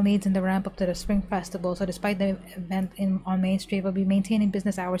floral needs in the ramp up to the spring festival, so despite the event on Main Street, we'll be maintaining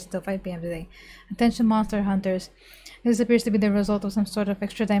business hours until 5 p.m. today. Attention monster hunters. This appears to be the result of some sort of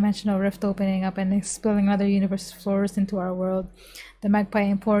extra-dimensional rift opening up and spilling another universe's flowers into our world. The Magpie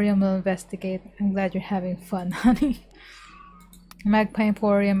Emporium will investigate. I'm glad you're having fun, honey. Magpie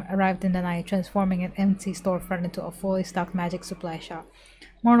Emporium arrived in the night, transforming an empty storefront into a fully stocked magic supply shop.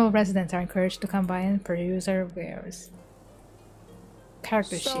 Mortal residents are encouraged to come by and peruse our wares.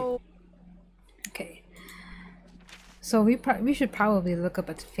 Character sheet. Okay. So we should probably look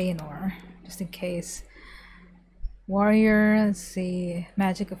up at Feanor, just in case. Warrior, let's see.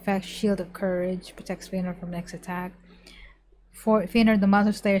 Magic effect, Shield of Courage, protects Feanor from next attack. Feanor, the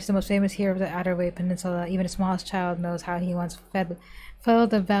Monster Slayer, is the most famous hero of the Outerway Peninsula. Even the smallest child knows how he once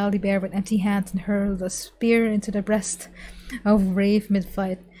felled a valley bear with empty hands and hurled a spear into the breast of Rave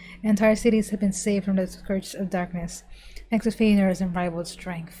mid-flight. Entire cities have been saved from the scourge of darkness, thanks to Feanor's unrivaled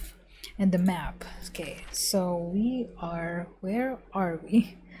strength. And the map. Okay, so we are... Where are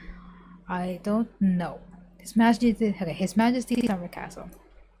we? I don't know. His Majesty... Okay, His Majesty's Summer Castle.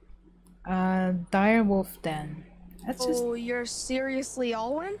 Dire Wolf Den. That's just... Oh, you're seriously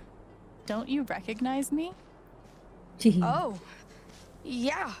Alwyn? Don't you recognize me? Oh,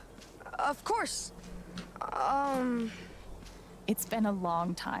 yeah, of course. It's been a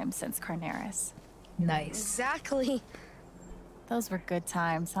long time since Carneris. Nice. Exactly. Those were good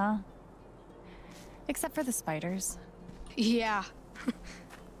times, huh? Except for the spiders. Yeah.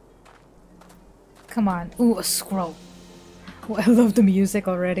 Come on. Ooh, a scroll. Oh, I love the music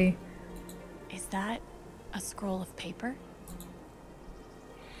already. Is that a scroll of paper?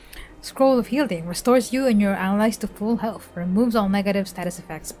 Scroll of Healing restores you and your allies to full health. Removes all negative status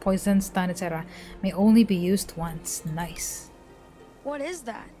effects, poison, stun, etc. May only be used once. Nice. What is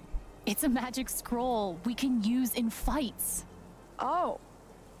that? It's a magic scroll we can use in fights. Oh,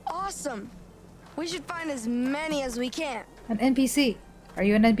 awesome. We should find as many as we can. An NPC. Are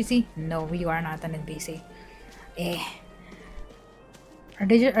you an NPC? No, you are not an NPC. Eh.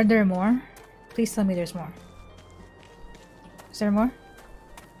 Are there more? Please tell me there's more. Is there more?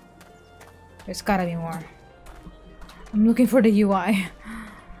 There's gotta be more. I'm looking for the UI.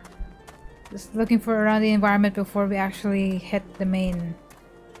 Just looking for around the environment before we actually hit the main.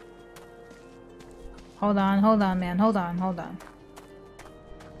 Hold on, man. Hold on. Hold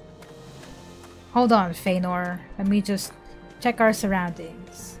on, Feanor. Let me just check our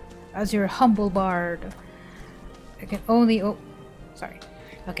surroundings. As your humble bard, I can only... Oh, sorry.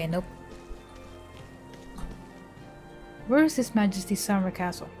 Okay, nope. Where is His Majesty's Summer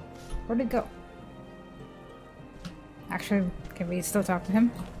Castle? Where'd it go? Actually, can we still talk to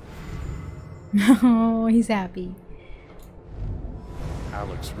him? Oh, he's happy.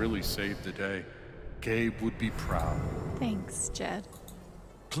 Alex really saved the day. Gabe would be proud. Thanks, Jed.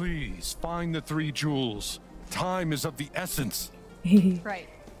 Please, find the 3 jewels. Time is of the essence. Right.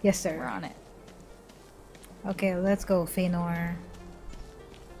 Yes, sir. We're on it. Okay, let's go, Feanor.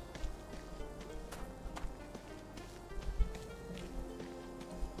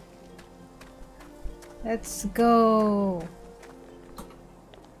 Let's go.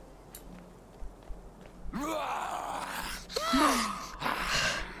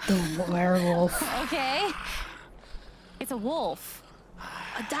 The werewolf. Okay. It's a wolf.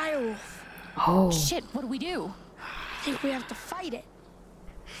 A dire wolf. Oh. Shit, what do we do? I think we have to fight it.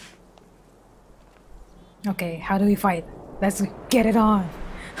 Okay, how do we fight? Let's get it on.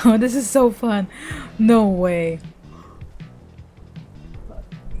 Oh, this is so fun. No way.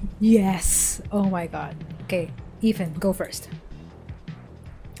 Yes. Oh my god. Okay, Ethan, go first.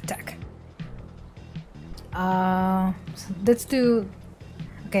 Attack. So let's do...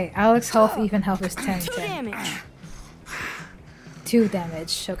 Okay, Alex health, Ethan health is 10. 2 damage. 2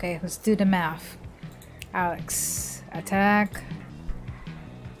 damage. Okay, let's do the math. Alex, attack.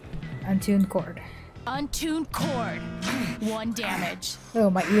 Untuned cord. Untuned cord. 1 damage. Oh,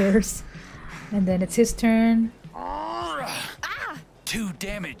 my ears. And then it's his turn. 2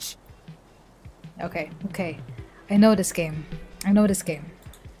 damage. Okay, okay. I know this game. I know this game.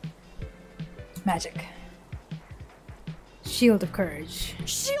 Magic. Shield of Courage.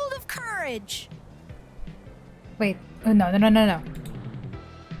 Shield of Courage! Wait. Oh, no, no, no, no, no.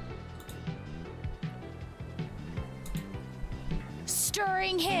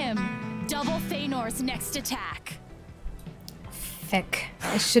 Stirring him. Double Thanor's next attack. Heck.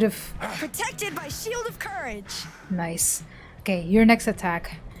 I should have... Protected by Shield of Courage! Nice. Okay, your next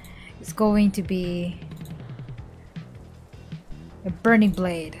attack is going to be... a Burning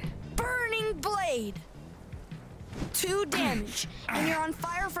Blade. Burning Blade! 2 damage, and you're on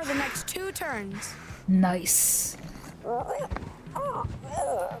fire for the next 2 turns. Nice.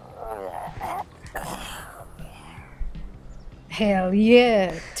 Hell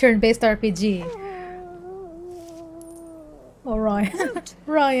yeah! Turn-based RPG. Oh, Ryan.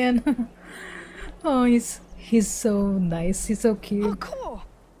 Ryan. Oh, he's so nice. He's so cute. Oh, cool.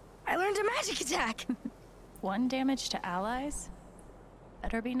 I learned a magic attack. 1 damage to allies?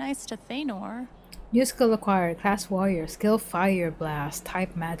 Better be nice to Thanor. New skill acquired. Class Warrior. Skill Fire Blast.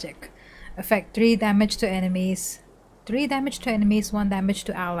 Type Magic. Effect 3 damage to enemies. 3 damage to enemies, 1 damage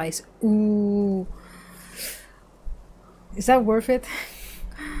to allies. Ooh. Is that worth it?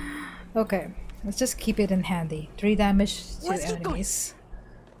 Okay. Let's just keep it in handy. 3 damage to enemies.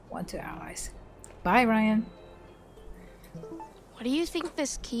 1 to allies. Bye, Ryan. What do you think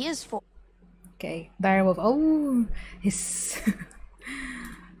this key is for? Okay. Direwolf. Oh, his...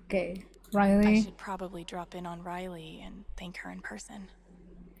 Okay. Riley. I should probably drop in on Riley and thank her in person.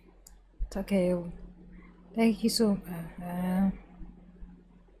 It's okay. Thank you so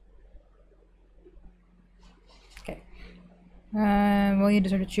okay. Will you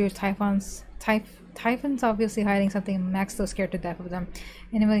deserve to choose Typhon's Typhon's obviously hiding something. Max still scared to death of them.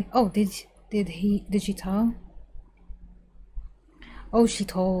 Anyway, oh, did she tell? Oh, she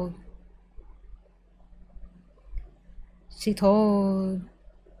told. She told.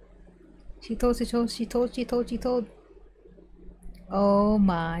 Oh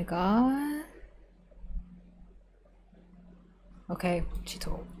my god. Okay, she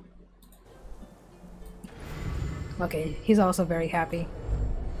told. Okay, he's also very happy.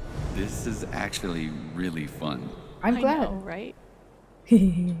 This is actually really fun. I'm glad. I know, right?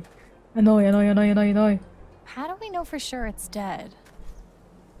 Annoy. How do we know for sure it's dead?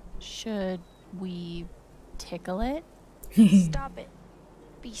 Should we tickle it? Stop it.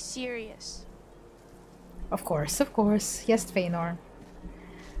 Be serious. Of course. Yes, Feanor.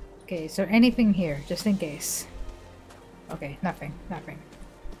 Okay, is there anything here, just in case? Okay, nothing.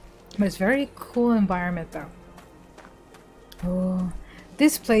 But it's very cool environment though. Oh,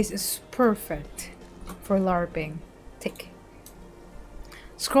 this place is perfect for LARPing. Take.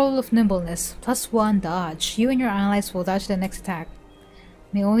 Scroll of Nimbleness, +1 dodge. You and your allies will dodge the next attack.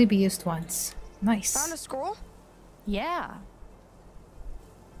 May only be used once. Nice. Found a scroll? Yeah.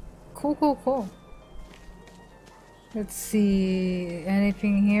 Cool. Let's see.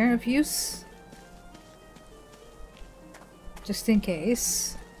 Anything here of use? Just in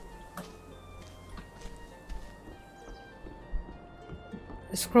case.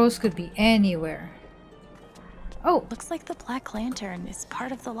 The scrolls could be anywhere. Oh! Looks like the Black Lantern is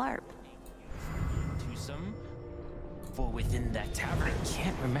part of the LARP. Twosome? For within that tavern, I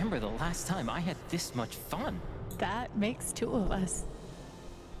can't remember the last time I had this much fun. That makes 2 of us.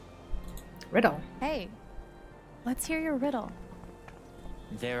 Riddle. Hey, let's hear your riddle.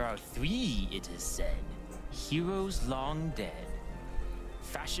 There are 3, it is said, heroes long dead,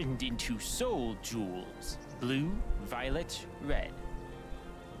 fashioned into soul jewels, blue, violet, red.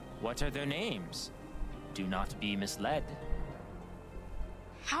 What are their names? Do not be misled.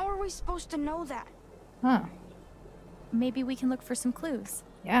 How are we supposed to know that? Huh. Maybe we can look for some clues.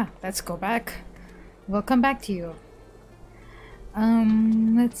 Yeah, let's go back. We'll come back to you.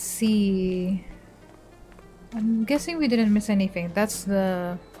 Let's see. I'm guessing we didn't miss anything. That's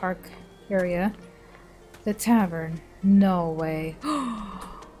the park area. The tavern. No way.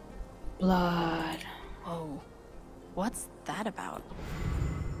 Blood. Whoa. What's that about?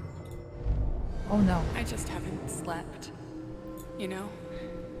 Oh no. I just haven't slept. You know?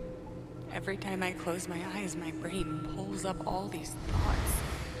 Every time I close my eyes, my brain pulls up all these thoughts.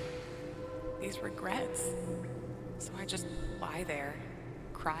 These regrets. So I just lie there,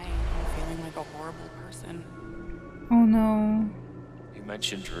 crying and feeling like a horrible person. Oh no. You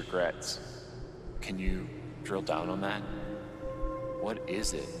mentioned regrets. Can you drill down on that? What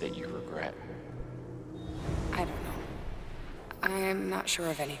is it that you regret? I'm not sure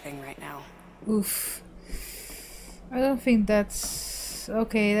of anything right now. Oof. I don't think that's...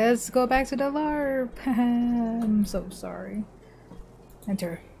 Okay, let's go back to the LARP. I'm so sorry.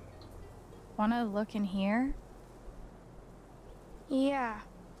 Enter. Wanna look in here? Yeah.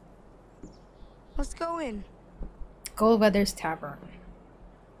 Let's go in. Goldweather's Tavern.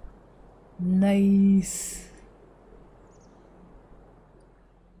 Nice.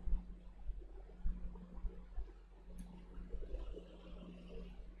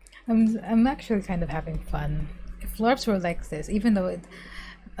 I'm actually kind of having fun. If LARPs were like this, even though it,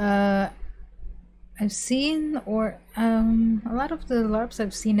 I've seen a lot of the LARPs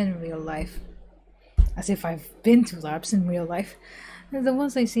I've seen in real life, as if I've been to LARPs in real life. The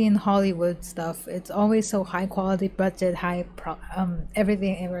ones I see in Hollywood stuff, it's always so high quality budget,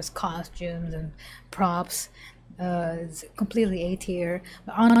 everything. There's costumes and props. It's completely A tier.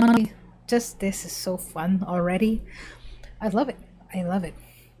 But honestly, just this is so fun already. I love it. I love it.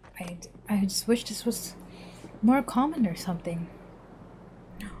 I just wish this was more common or something.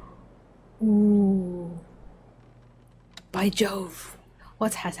 Ooh. By Jove.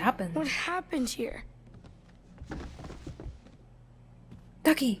 What has happened? What happened here?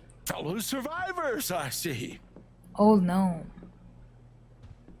 Ducky! Fellow survivors, I see. Oh no.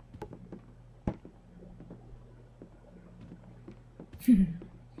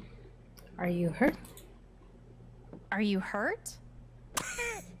 Are you hurt? Are you hurt?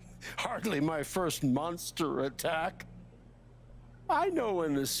 Hardly my first monster attack. I know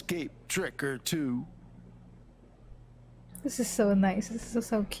an escape trick or two. This is so nice. This is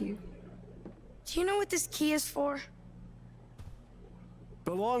so cute. Do you know what this key is for?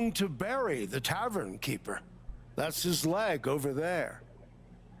 Belonged to Barry, the tavern keeper. That's his leg over there.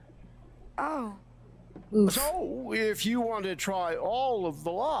 Oh. Oof. So, if you want to try all of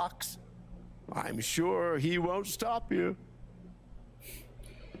the locks, I'm sure he won't stop you.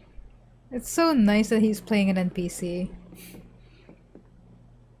 It's so nice that he's playing an NPC.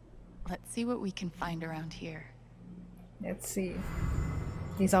 Let's see what we can find around here. Let's see.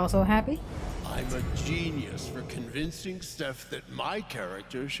 He's also happy? I'm a genius for convincing Steph that my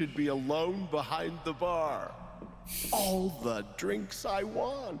character should be alone behind the bar. All the drinks I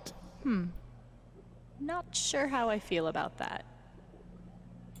want. Not sure how I feel about that.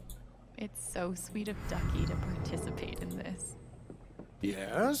 It's so sweet of Ducky to participate in this.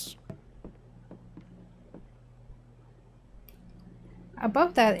 Yes?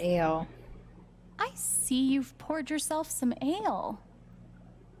 Above that ale. I see you've poured yourself some ale.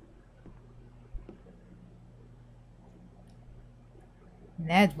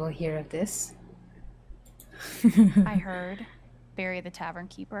 Ned will hear of this. I heard Barry the Tavern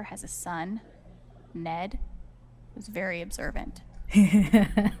Keeper has a son, Ned, who's very observant.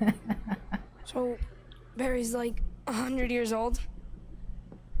 So, Barry's like 100 years old?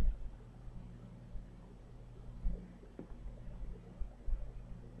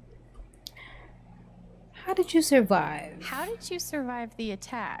 How did you survive? How did you survive the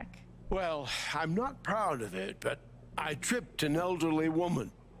attack? Well, I'm not proud of it, but I tripped an elderly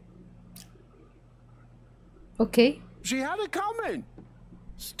woman. Okay. She had it coming.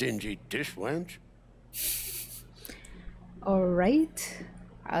 Stingy dish wench. Alright.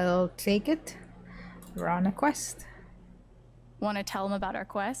 I'll take it. We're on a quest. Want to tell him about our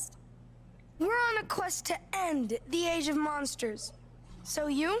quest? We're on a quest to end the Age of Monsters. So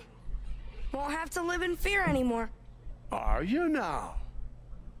you won't have to live in fear anymore. Are you now?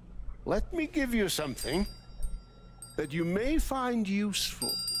 Let me give you something that you may find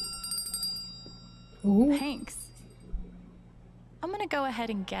useful. Ooh. Thanks. I'm gonna go ahead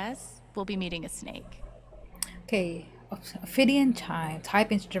and guess we'll be meeting a snake. Okay. Ophidian chime.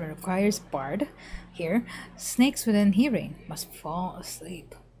 Type instrument requires BARD. Here. Snakes within hearing must fall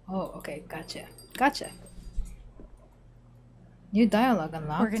asleep. Oh, okay. Gotcha. Gotcha. New dialogue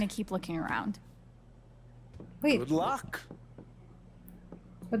unlocked. We're gonna keep looking around. Wait. Good luck.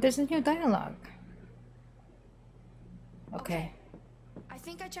 But there's a new dialogue. Okay. I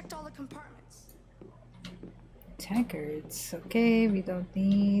think I checked all the compartments. Tankards. Okay, we don't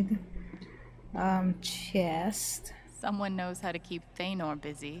need chest. Someone knows how to keep Thanor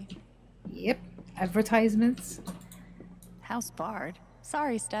busy. Yep. Advertisements. House Bard.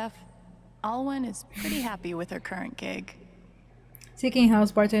 Sorry, Steph. Alwyn is pretty happy with her current gig. Seeking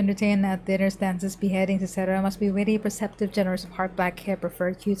house bar to entertain at dinners, dances, beheadings, etc. must be witty, perceptive, generous of heart, black hair,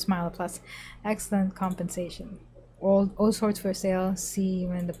 preferred, cute smile, plus excellent compensation. All sorts for sale. See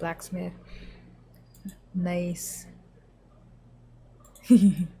when the blacksmith. Nice.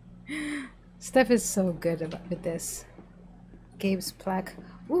 Steph is so good with this. Gabe's plaque.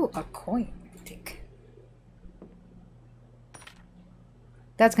 Ooh, a coin. Tick.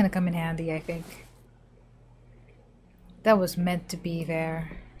 That's gonna come in handy, I think. That was meant to be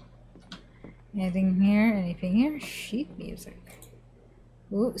there. Anything here? Anything here? Sheet music.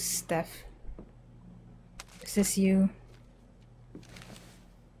 Ooh, Steph. Is this you?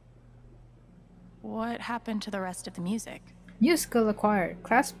 What happened to the rest of the music? New skill acquired.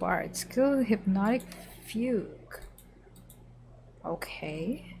 Class BARD. Skill hypnotic fugue.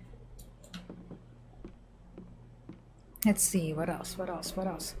 Okay. Let's see. What else? What else? What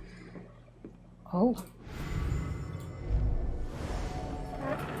else? Oh.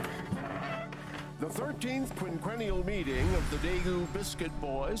 The 13th quinquennial meeting of the Daegu Biscuit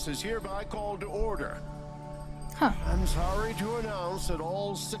Boys is hereby called to order. Huh. I'm sorry to announce that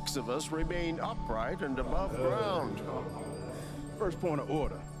all 6 of us remain upright and above ground. First point of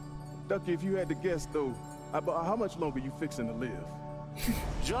order. Ducky, if you had to guess, though, about how much longer you fixing to live?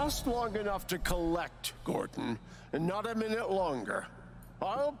 Just long enough to collect, Gordon, and not a minute longer.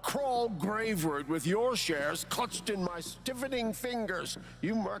 I'll crawl graveward with your shares clutched in my stiffening fingers.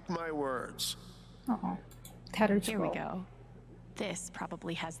 You mark my words. Uh-oh. Tattered Here scroll. we go. This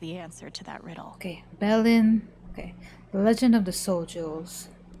probably has the answer to that riddle. Okay, Belin. Okay, the Legend of the Soul Jewels.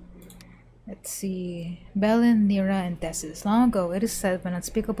 Let's see. Belin, Nira, and Dessus. Long ago, it is said, when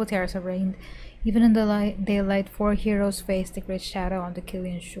unspeakable terrors reigned, even in the daylight, 4 heroes faced the Great Shadow on the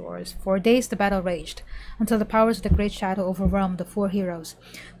Killian shores. For days the battle raged, until the powers of the Great Shadow overwhelmed the 4 heroes,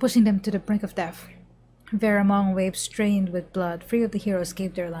 pushing them to the brink of death. There, among waves strained with blood, 3 of the heroes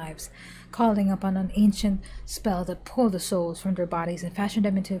gave their lives, calling upon an ancient spell that pulled the souls from their bodies and fashioned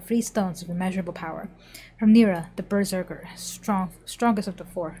them into 3 stones of immeasurable power. From Nira, the berserker, strongest of the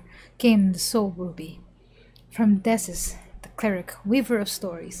 4, came the soul ruby. From Dessus, the cleric, weaver of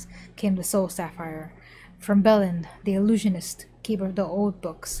stories, came the soul sapphire. From Belin, the illusionist, keeper of the old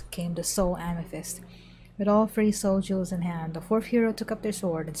books, came the soul amethyst. With all 3 soul jewels in hand, the 4th hero took up their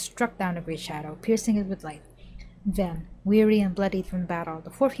sword and struck down the Great Shadow, piercing it with light. Then, weary and bloodied from battle, the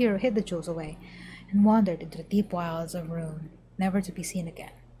 4th hero hid the jewels away and wandered into the deep wilds of Rune, never to be seen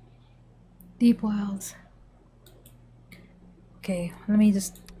again. Deep wilds. Okay, let me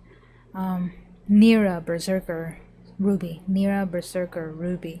just... Nira, berserker, ruby. Nira, berserker,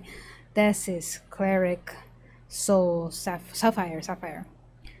 ruby. Dessus, cleric, soul, sapphire.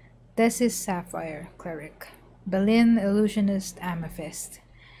 Dessus, sapphire, cleric. Belin, illusionist, amethyst.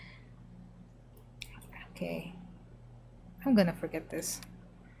 Okay. I'm gonna forget this.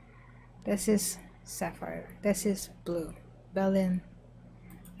 Dessus, sapphire. Dessus, blue. Belin,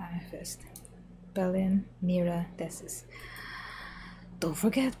 amethyst. Belin, Nira, Dessus. Don't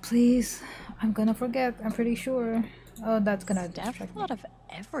forget, please. I'm gonna forget, I'm pretty sure. Oh, that's gonna distract me. Thought of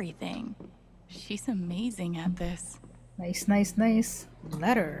everything. She's amazing at this. Nice, nice, nice.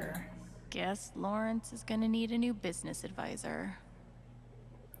 Letter. Guess Lawrence is gonna need a new business advisor.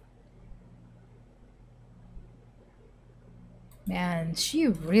 Man, she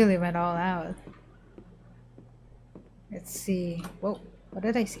really went all out. Let's see. Whoa, what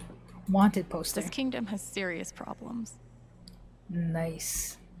did I see? Wanted poster. This kingdom has serious problems.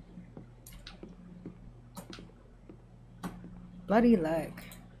 Nice. Bloody leg.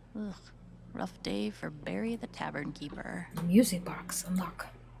 Ugh, rough day for Barry the Tavern Keeper. Music box, unlock.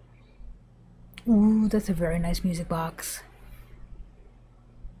 Ooh, that's a very nice music box.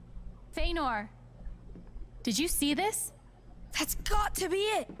 Feanor! Did you see this? That's got to be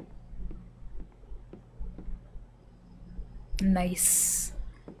it! Nice.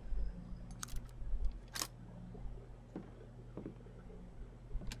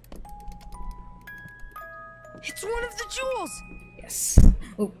 It's one of the jewels! Yes.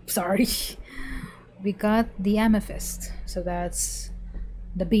 Oh, sorry. We got the amethyst, so that's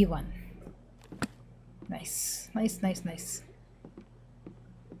the B one. Nice. Nice, nice, nice.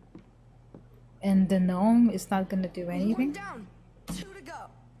 And the gnome is not gonna do anything? Down. 2 to go.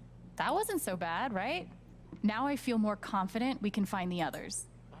 That wasn't so bad, right? Now I feel more confident we can find the others.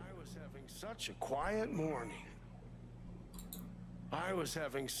 I was having such a quiet morning.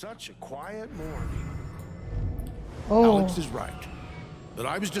 Oh. Alex is right. But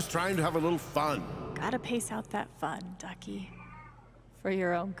I was just trying to have a little fun. Gotta pace out that fun, Ducky. For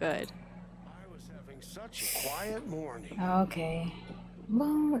your own good. I was having such a quiet morning. Okay.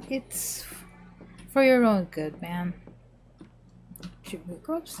 Well, it's for your own good, man. Should we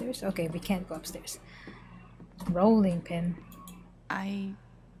go upstairs? Okay, we can't go upstairs. Rolling pin. I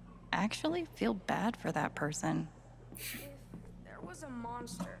actually feel bad for that person. If there was a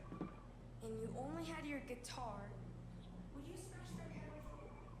monster, and you only had your guitar, would you smash their head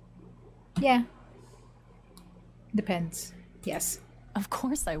off? Yeah. Depends. Yes. Of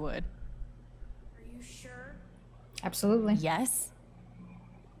course I would. Are you sure? Absolutely. Yes.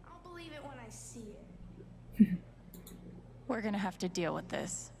 We're gonna have to deal with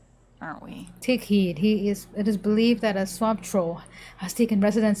this, aren't we? Take heed. It is believed that a swamp troll has taken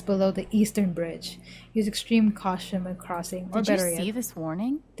residence below the eastern bridge. Use extreme caution when crossing, or Did better you see yet, this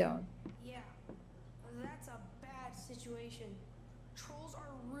warning? don't. Yeah, that's a bad situation. Trolls are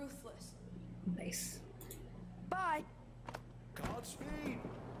ruthless. Nice. Bye. Godspeed.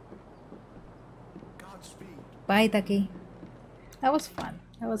 Godspeed. Bye, Ducky. That was fun.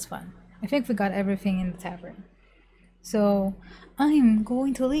 That was fun. I think we got everything in the tavern. So, I'm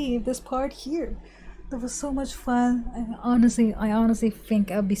going to leave this part here. That was so much fun. I honestly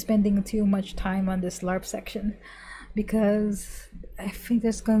think I'll be spending too much time on this LARP section because I think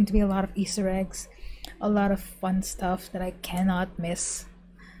there's going to be a lot of Easter eggs, a lot of fun stuff that I cannot miss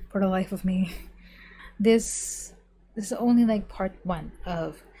for the life of me. This is only like part 1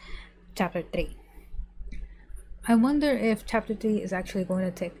 of chapter 3. I wonder if chapter 3 is actually going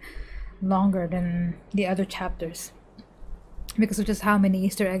to take longer than the other chapters because of just how many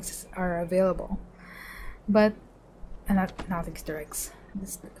Easter eggs are available. But not Easter eggs,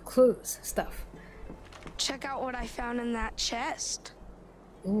 it's clues stuff. Check out what I found in that chest.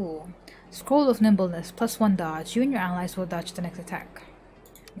 Ooh, scroll of nimbleness, +1 dodge. You and your allies will dodge the next attack.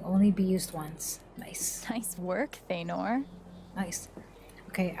 You'll only be used once. Nice. Nice work, Thanor. Nice.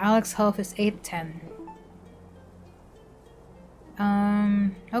 Okay, Alex's health is 810.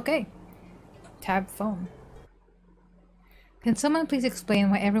 Okay. Tab phone. Can someone please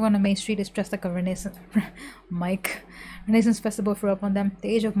explain why everyone on Main Street is dressed like a Renaissance festival threw up on them? The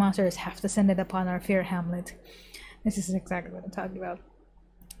age of monsters have descended upon our fair hamlet. This is exactly what I'm talking about.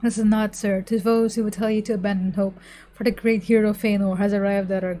 This is not, sir, to those who would tell you to abandon hope, for the great hero Fëanor has arrived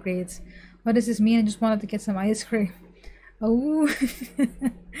at our gates. What does this mean? I just wanted to get some ice cream. Oh,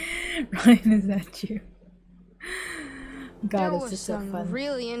 Ryan, is that you? God, There it's was just so some fun.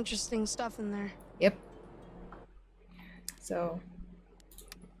 really interesting stuff in there. Yep. So,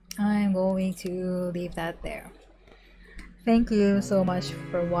 I'm going to leave that there. Thank you so much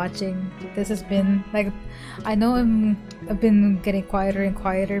for watching. This has been, like, I know I've been getting quieter and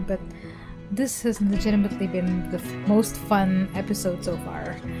quieter, but this has legitimately been the most fun episode so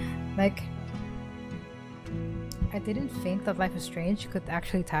far. Like, I didn't think that Life is Strange could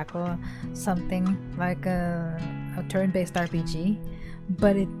actually tackle something like a turn-based RPG,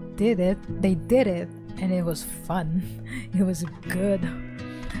 but it did it. They did it, and it was fun. It was good.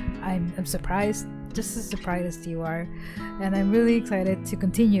 I'm surprised, just as surprised as you are, and I'm really excited to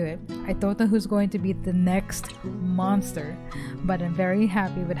continue it. I don't know who's going to be the next monster, but I'm very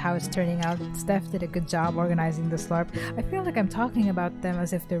happy with how it's turning out. Steph did a good job organizing this LARP. I feel like I'm talking about them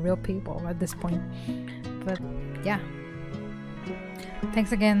as if they're real people at this point, but yeah.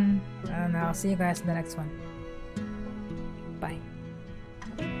 Thanks again, and I'll see you guys in the next one.